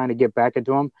fun to kind of get back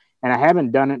into them. And I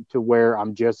haven't done it to where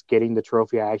I'm just getting the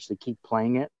trophy. I actually keep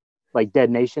playing it. Like Dead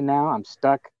Nation now, I'm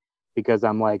stuck because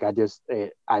I'm like,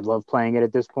 I love playing it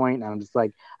at this point. And I'm just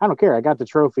like, I don't care. I got the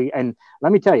trophy. And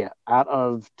let me tell you, out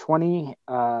of 20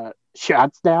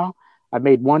 shots now, I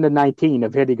made 1 to 19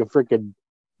 of hitting a freaking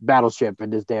battleship in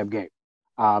this damn game.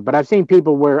 But I've seen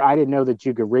people where I didn't know that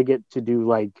you could rig it to do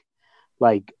like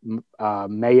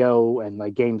Mayo and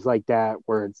like games like that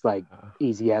where it's like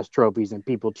easy ass trophies and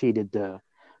people cheated to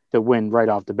win right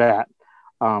off the bat.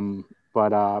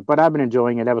 But I've been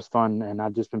enjoying it. That was fun, and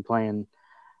I've just been playing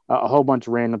a whole bunch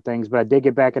of random things. But I did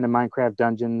get back into Minecraft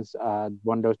Dungeons.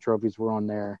 One of those trophies were on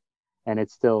there, and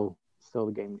it's still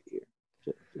the game of the year.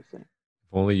 Just saying.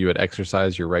 If only you had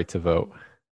exercised your right to vote.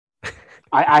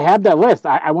 I have that list.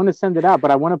 I want to send it out,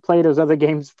 but I want to play those other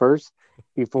games first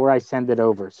before I send it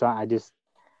over. So I just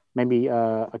maybe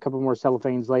a couple more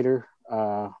cellophanes later,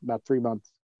 about 3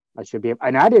 months, I should be able.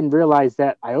 And I didn't realize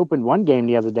that I opened one game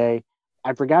the other day.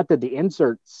 I forgot that the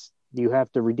inserts, you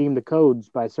have to redeem the codes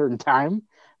by a certain time.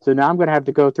 So now I'm going to have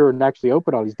to go through and actually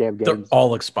open all these damn games. They're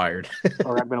all expired.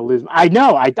 Or I'm going to lose. I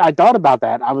know. I thought about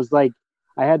that. I was like,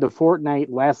 I had the Fortnite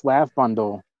Last Laugh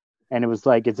bundle, and it was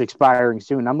like, it's expiring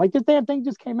soon. I'm like, this damn thing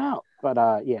just came out.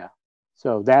 But yeah.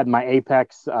 So that, my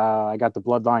Apex, I got the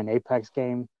Bloodline Apex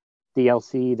game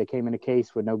DLC that came in a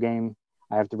case with no game.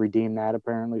 I have to redeem that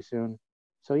apparently soon.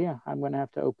 So yeah, I'm going to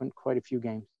have to open quite a few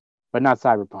games, but not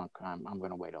Cyberpunk. I'm going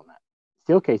to wait on that.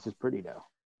 Steel case is pretty though.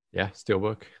 Yeah,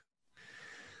 Steelbook.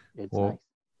 It's nice.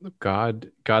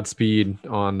 Godspeed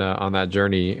on that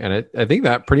journey, and I think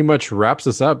that pretty much wraps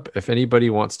us up. If anybody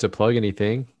wants to plug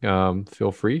anything,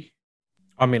 feel free.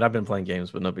 I mean, I've been playing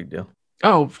games, but no big deal.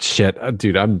 Oh shit,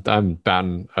 dude, I'm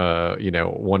batting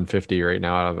 150 right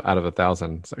now out of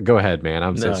 1,000. So go ahead, man.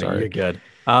 I'm so sorry. You're good.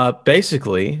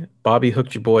 Basically, Bobby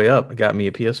hooked your boy up and got me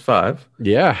a PS5.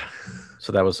 Yeah.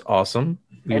 So that was awesome.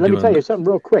 Hey, let me tell you something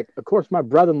real quick. Of course, my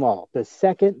brother-in-law,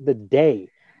 the day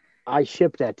I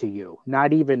shipped that to you,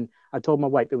 not even, I told my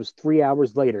wife, it was 3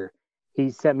 hours later, he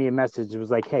sent me a message. It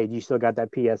was like, hey, you still got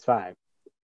that PS5?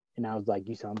 And I was like,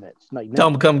 you son of a bitch. Like, no, tell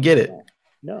him come get it.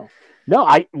 No.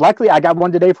 Luckily I got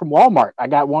one today from Walmart. I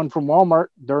got one from Walmart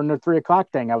during the 3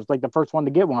 o'clock thing. I was like the first one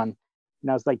to get one.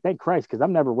 And I was like, thank Christ, because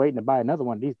I'm never waiting to buy another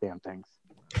one of these damn things.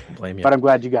 Blame you. But I'm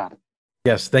glad you got it.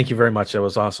 Yes, thank you very much. That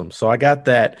was awesome. So I got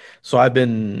that. So I've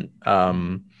been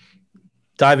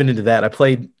diving into that. I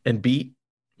played and beat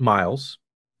Miles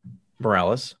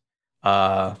Morales.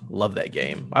 Love that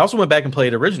game. I also went back and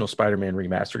played original Spider-Man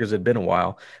remaster because it had been a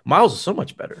while. Miles is so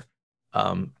much better.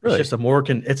 Really? It's just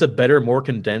it's a better, more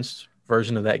condensed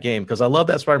version of that game because I love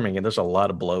that Spider-Man game. There's a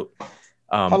lot of bloat.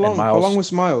 How long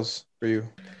was Miles for you?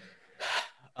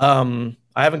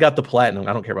 I haven't got the platinum.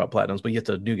 I don't care about platinums, but you get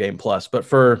the new game plus. But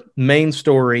for main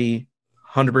story,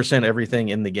 100% everything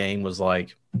in the game was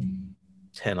like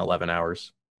 10, 11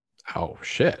 hours. Oh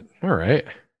shit! All right,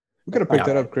 We could have picked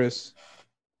that up, Chris.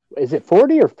 Is it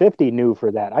 40 or 50 new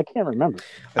for that? I can't remember.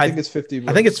 I think it's 50.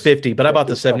 I think it's 50, but I bought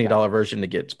the $70 version to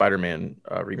get Spider-Man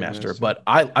remaster. But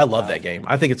I love that game.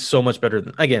 I think it's so much better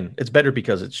than, again, it's better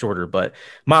because it's shorter, but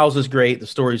Miles is great. The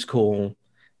story's cool.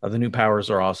 The new powers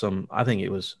are awesome. I think it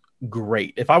was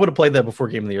great. If I would have played that before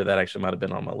Game of the Year, that actually might have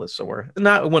been on my list somewhere.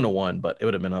 Not, it wouldn't have won, but it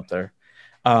would have been up there.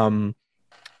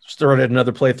 Started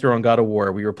another playthrough on God of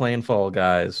War. We were playing Fall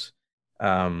Guys.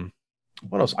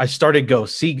 What else? I started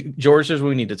Ghost. See, George, here's what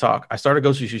we need to talk. I started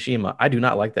Ghost of Tsushima. I do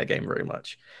not like that game very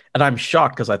much. And I'm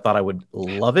shocked because I thought I would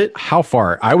love it. How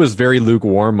far? I was very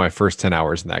lukewarm my first 10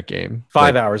 hours in that game.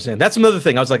 5 hours in. That's another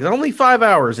thing. I was like, only 5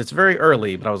 hours. It's very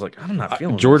early. But I was like, I'm not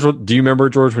feeling George, do you remember,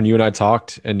 George, when you and I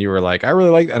talked and you were like, I really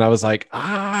like, and I was like,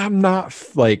 I'm not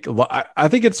like, I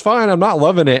think it's fine. I'm not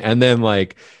loving it. And then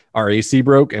like our AC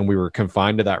broke and we were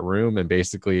confined to that room. And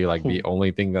basically like the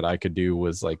only thing that I could do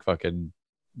was like fucking,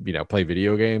 play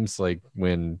video games like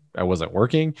when I wasn't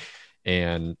working,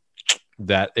 and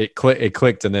that it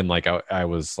clicked. And then like I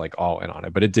was like all in on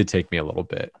it, but it did take me a little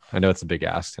bit. I know it's a big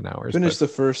ask, 10 hours. Finish the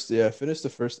first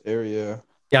area.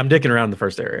 Yeah, I'm dicking around in the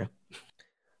first area.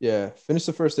 Yeah, finish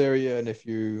the first area, and if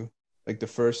you like the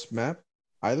first map,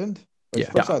 island.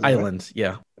 Islands, right?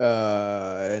 Yeah.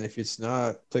 And if it's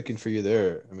not clicking for you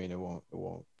there, I mean, it won't.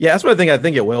 Yeah, that's what I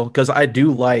think it will, because I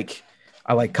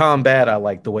like combat. I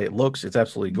like the way it looks. It's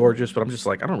absolutely gorgeous, but I'm just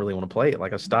like, I don't really want to play it.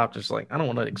 Like I stopped, just like, I don't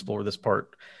want to explore this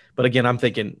part. But again, I'm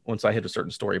thinking once I hit a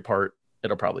certain story part,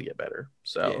 it'll probably get better.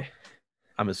 So yeah.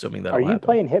 I'm assuming that. Are you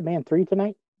playing Hitman 3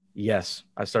 tonight? Yes,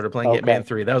 I started playing Hitman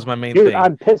 3. That was my main thing. Dude,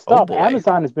 I'm pissed off. Boy.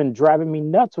 Amazon has been driving me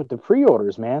nuts with the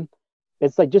pre-orders, man.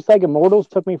 It's like just like Immortals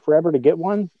took me forever to get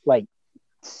one, like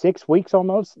 6 weeks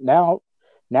almost. Now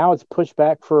it's pushed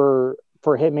back for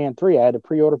Hitman 3. I had a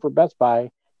pre-order for Best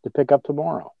Buy to pick up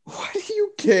tomorrow. Why do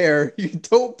you care? You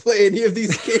don't play any of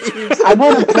these games. I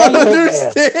want to play. I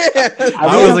understand.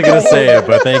 I wasn't going to say it,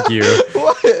 but thank you.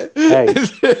 What?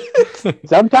 Hey,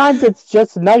 sometimes it's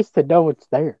just nice to know it's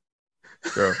there.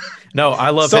 Sure. No,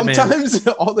 I love sometimes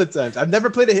Hitman. All the times. I've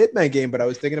never played a Hitman game, but I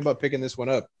was thinking about picking this one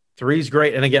up. 3's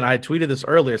great. And again, I tweeted this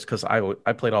earlier because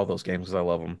I played all those games because I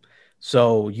love them.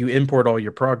 So you import all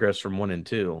your progress from 1 and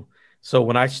 2. So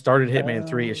when I started Hitman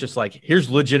 3, it's just like, here's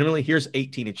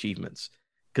 18 achievements,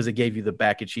 because it gave you the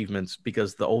back achievements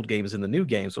because the old game is in the new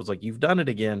game. So it's like, you've done it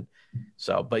again.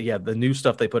 So, but yeah, the new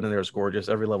stuff they put in there is gorgeous.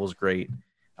 Every level is great.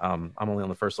 I'm only on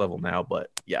the first level now,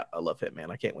 but yeah, I love Hitman.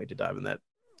 I can't wait to dive in that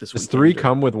this week. Does 3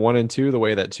 come with 1 and 2 the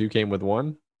way that 2 came with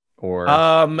 1? Or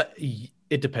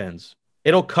it depends.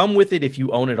 It'll come with it if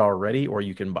you own it already, or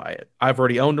you can buy it. I've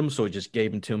already owned them, so it just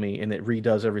gave them to me, and it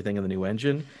redoes everything in the new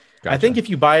engine. Gotcha. I think if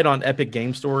you buy it on Epic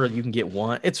Game Store, you can get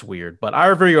 1. It's weird, but I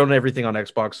already own everything on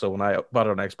Xbox, so when I bought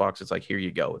it on Xbox, it's like, here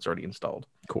you go. It's already installed.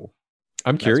 Cool.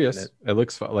 I'm curious. It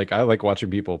looks fun. Like I like watching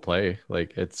people play.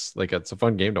 Like it's a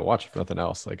fun game to watch if nothing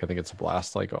else. Like I think it's a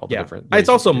blast. Like all the different. It's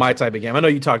also my type of game. I know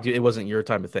you talked to it wasn't your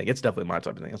type of thing. It's definitely my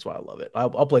type of thing. That's why I love it.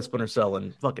 I'll play Splinter Cell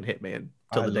and fucking Hitman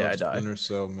till the day I die. Splinter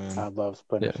Cell, man. I love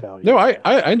Splinter Cell. No,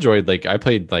 I enjoyed I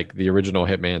played like the original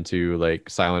Hitman 2, like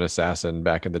Silent Assassin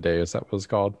back in the day, as that was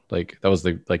called. Like that was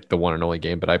the one and only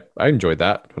game. But I enjoyed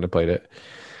that when I played it.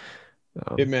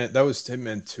 Hitman, that was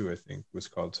Hitman 2, I think, was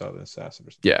called Silent Assassin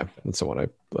or something. Yeah, that's the one I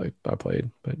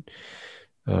played. But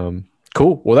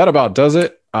cool. Well, that about does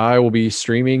it. I will be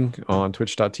streaming on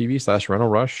twitch.tv/Rental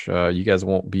Rush. You guys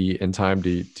won't be in time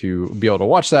to be able to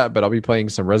watch that, but I'll be playing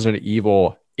some Resident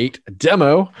Evil 8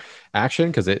 demo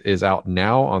action because it is out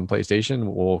now on PlayStation.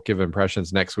 We'll give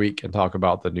impressions next week and talk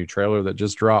about the new trailer that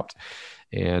just dropped,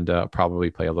 and probably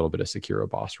play a little bit of Sekiro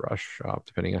Boss Rush,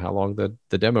 depending on how long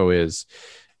the demo is.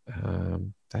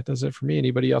 That does it for me.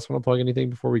 Anybody else want to plug anything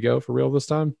before we go for real this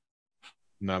time?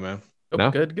 No, man.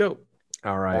 No? Good, go.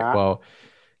 All right. Well,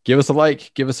 give us a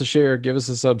like, give us a share, give us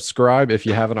a subscribe if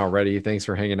you haven't already. Thanks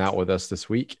for hanging out with us this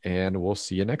week, and we'll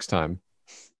see you next time.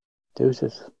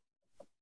 Deuces.